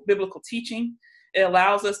biblical teaching. It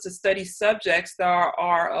allows us to study subjects that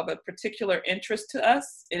are of a particular interest to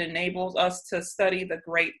us. It enables us to study the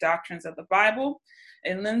great doctrines of the Bible.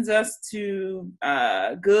 It lends us to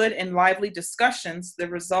good and lively discussions. The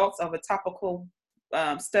results of a topical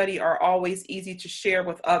study are always easy to share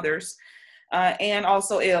with others. And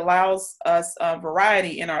also it allows us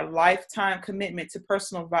variety in our lifetime commitment to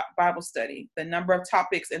personal Bible study. The number of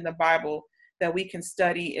topics in the Bible that we can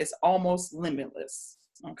study is almost limitless.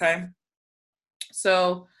 Okay.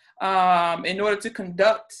 So in order to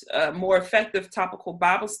conduct a more effective topical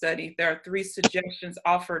Bible study, there are 3 suggestions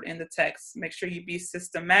offered in the text. Make sure you be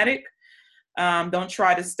systematic. Don't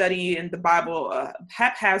try to study in the Bible a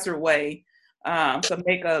haphazard way. So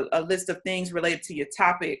make a list of things related to your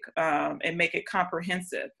topic and make it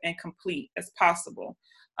comprehensive and complete as possible.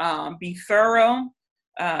 Be thorough.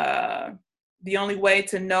 The only way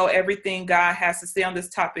to know everything God has to say on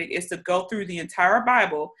this topic is to go through the entire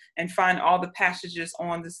Bible and find all the passages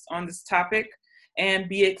on this topic, and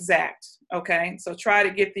be exact. Okay, so try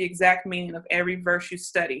to get the exact meaning of every verse you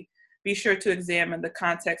study. Be sure to examine the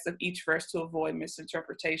context of each verse to avoid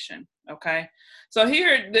misinterpretation. Okay, so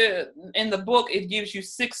here in the book, it gives you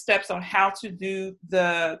 6 steps on how to do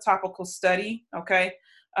the topical study. Okay,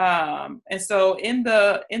 and so in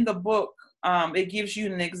the book, it gives you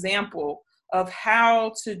an example of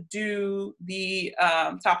how to do the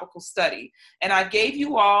topical study. And I gave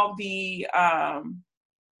you all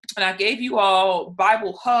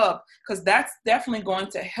Bible Hub, because that's definitely going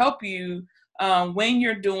to help you when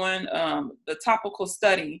you're doing the topical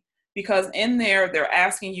study, because in there they're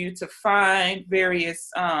asking you to find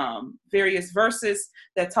various verses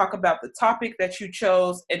that talk about the topic that you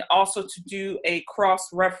chose, and also to do a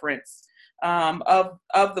cross-reference of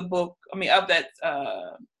the book.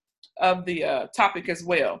 Of the topic as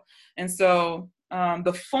well. And so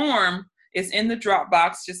the form is in the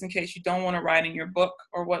Dropbox, just in case you don't want to write in your book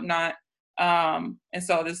or whatnot. And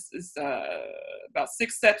so this is about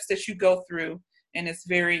 6 steps that you go through, and it's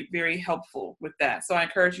very, very helpful with that. So I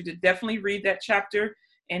encourage you to definitely read that chapter.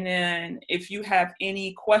 And then if you have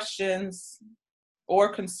any questions or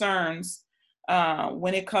concerns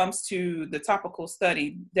when it comes to the topical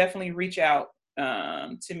study, definitely reach out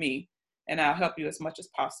to me, and I'll help you as much as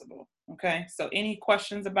possible. Okay. So any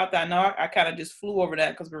questions about that? I know I kind of just flew over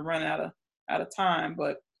that because we're running out of time,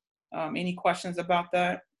 but any questions about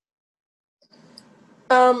that?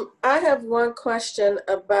 I have one question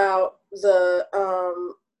about the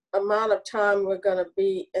amount of time we're going to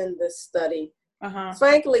be in this study.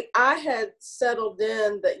 Frankly, I had settled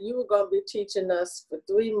in that you were going to be teaching us for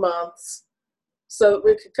 3 months so that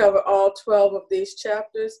we could cover all 12 of these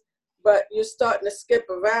chapters. But you're starting to skip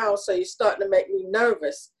around, so you're starting to make me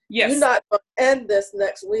nervous. Yes. You're not going to end this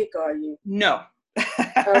next week, are you? No.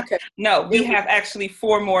 Okay. No, we have actually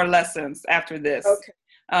 4 more lessons after this. Okay.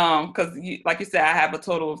 Because like you said, I have a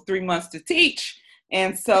total of 3 months to teach.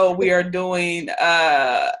 And so we are doing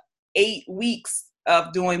 8 weeks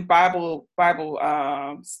of doing Bible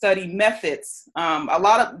study methods. A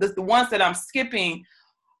lot of the ones that I'm skipping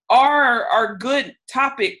are good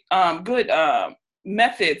topic, good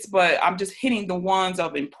methods, but I'm just hitting the ones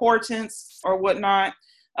of importance or whatnot.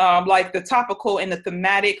 Like the topical and the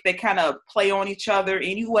thematic, they kind of play on each other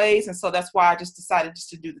anyways. And so that's why I just decided just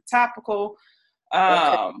to do the topical.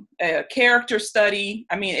 A character study.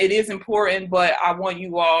 I mean, it is important, but I want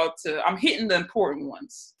you all to, I'm hitting the important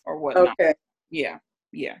ones or whatnot. Okay. Yeah.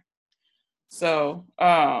 So,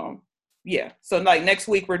 so like next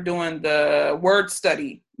week we're doing the word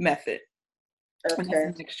study method. Okay.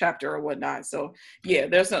 The next chapter or whatnot. So yeah,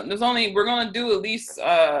 there's only, we're going to do at least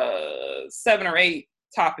 7 or 8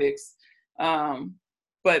 topics.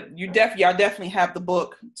 But y'all definitely have the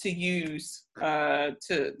book to use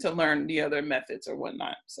to learn the other methods or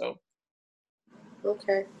whatnot. So.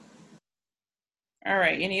 Okay. All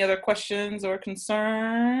right. Any other questions or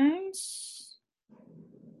concerns?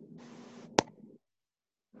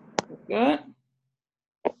 Good.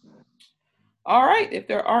 All right. If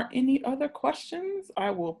there aren't any other questions,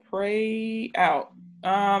 I will pray out.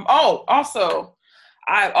 Also,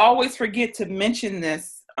 I always forget to mention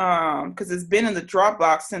this because it's been in the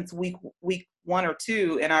Dropbox since week 1 or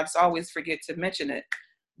 2, and I just always forget to mention it.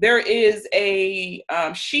 There is a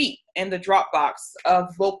sheet in the Dropbox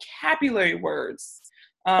of vocabulary words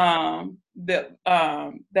that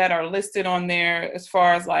are listed on there as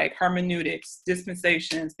far as like hermeneutics,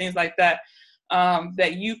 dispensations, things like that,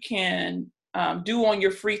 that you can do on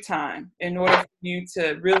your free time in order for you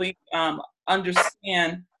to really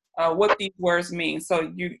understand what these words mean.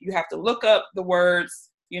 So you have to look up the words,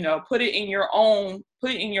 put it in your own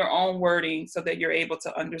wording so that you're able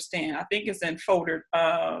to understand. I think it's in folder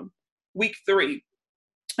week 3,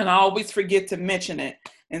 and I always forget to mention it.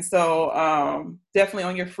 And so definitely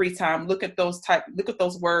on your free time, look at those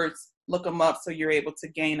words, look them up so you're able to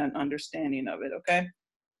gain an understanding of it. Okay.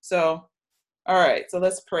 So, all right. So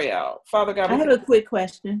let's pray out. Father God, I have a quick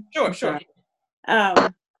question. Sure.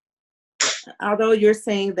 Although you're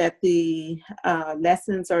saying that the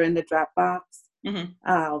lessons are in the Dropbox,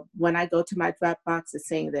 When I go to my Dropbox, it's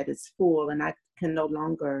saying that it's full and I can no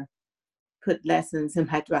longer put lessons in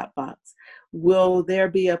my Dropbox. Will there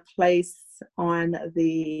be a place on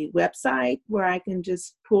the website where I can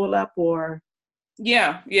just pull up or?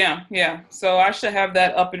 Yeah. So I should have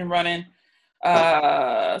that up and running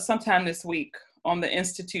sometime this week on the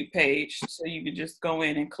Institute page. So you can just go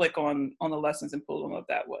in and click on the lessons and pull them up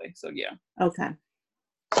that way. So yeah. Okay.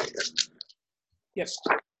 Yep.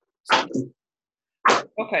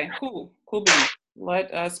 Okay, cool beans.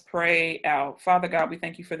 Let us pray out. Father God, we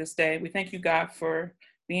thank you for this day. We thank you, God, for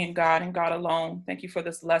being God and God alone. Thank you for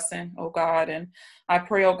this lesson, oh God. And I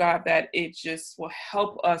pray, oh God, that it just will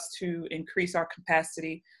help us to increase our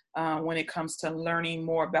capacity when it comes to learning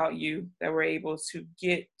more about you, that we're able to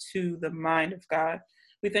get to the mind of God.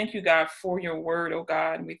 We thank you, God, for your word, oh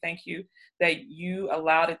God. And we thank you that you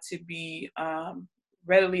allowed it to be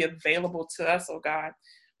readily available to us, oh God.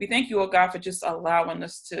 We thank you, oh God, for just allowing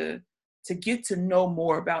us to get to know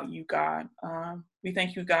more about you, God. We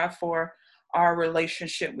thank you, God, for our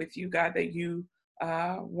relationship with you, God, that you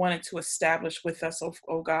wanted to establish with us,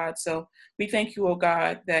 oh God. So we thank you, oh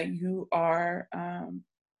God, that you are,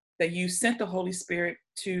 that you sent the Holy Spirit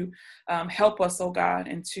to help us, oh God,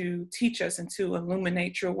 and to teach us and to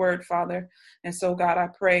illuminate your word, Father. And so, God, I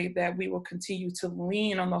pray that we will continue to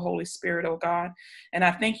lean on the Holy Spirit, oh God. And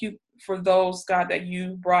I thank you for those, God, that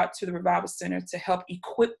you brought to the Revival Center to help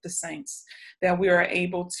equip the saints, that we are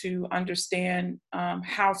able to understand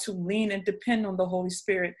how to lean and depend on the Holy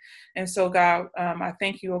Spirit. And so, God, I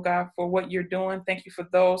thank you, oh God, for what you're doing. Thank you for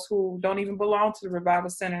those who don't even belong to the Revival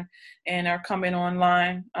Center and are coming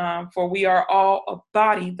online, for we are all a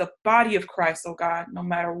body, the body of Christ, oh God, no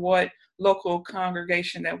matter what local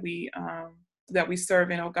congregation that we serve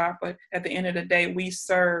in, oh God. But at the end of the day, we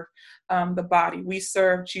serve the body. We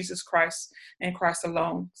serve Jesus Christ and Christ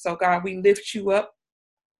alone. So God, we lift you up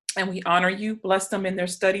and we honor you. Bless them in their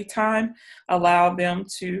study time. Allow them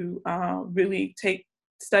to really take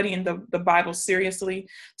studying the Bible seriously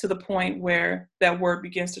to the point where that word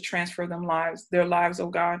begins to transfer their lives, oh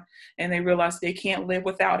God, and they realize they can't live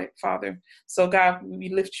without it, Father. So God, we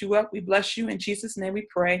lift you up. We bless you. In Jesus' name we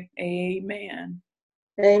pray. Amen.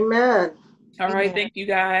 Amen. All right. Thank you,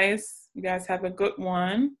 guys. You guys have a good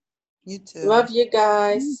one. You too. Love you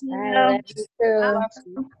guys. I love you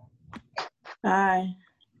too. Bye.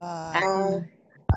 Bye. Bye.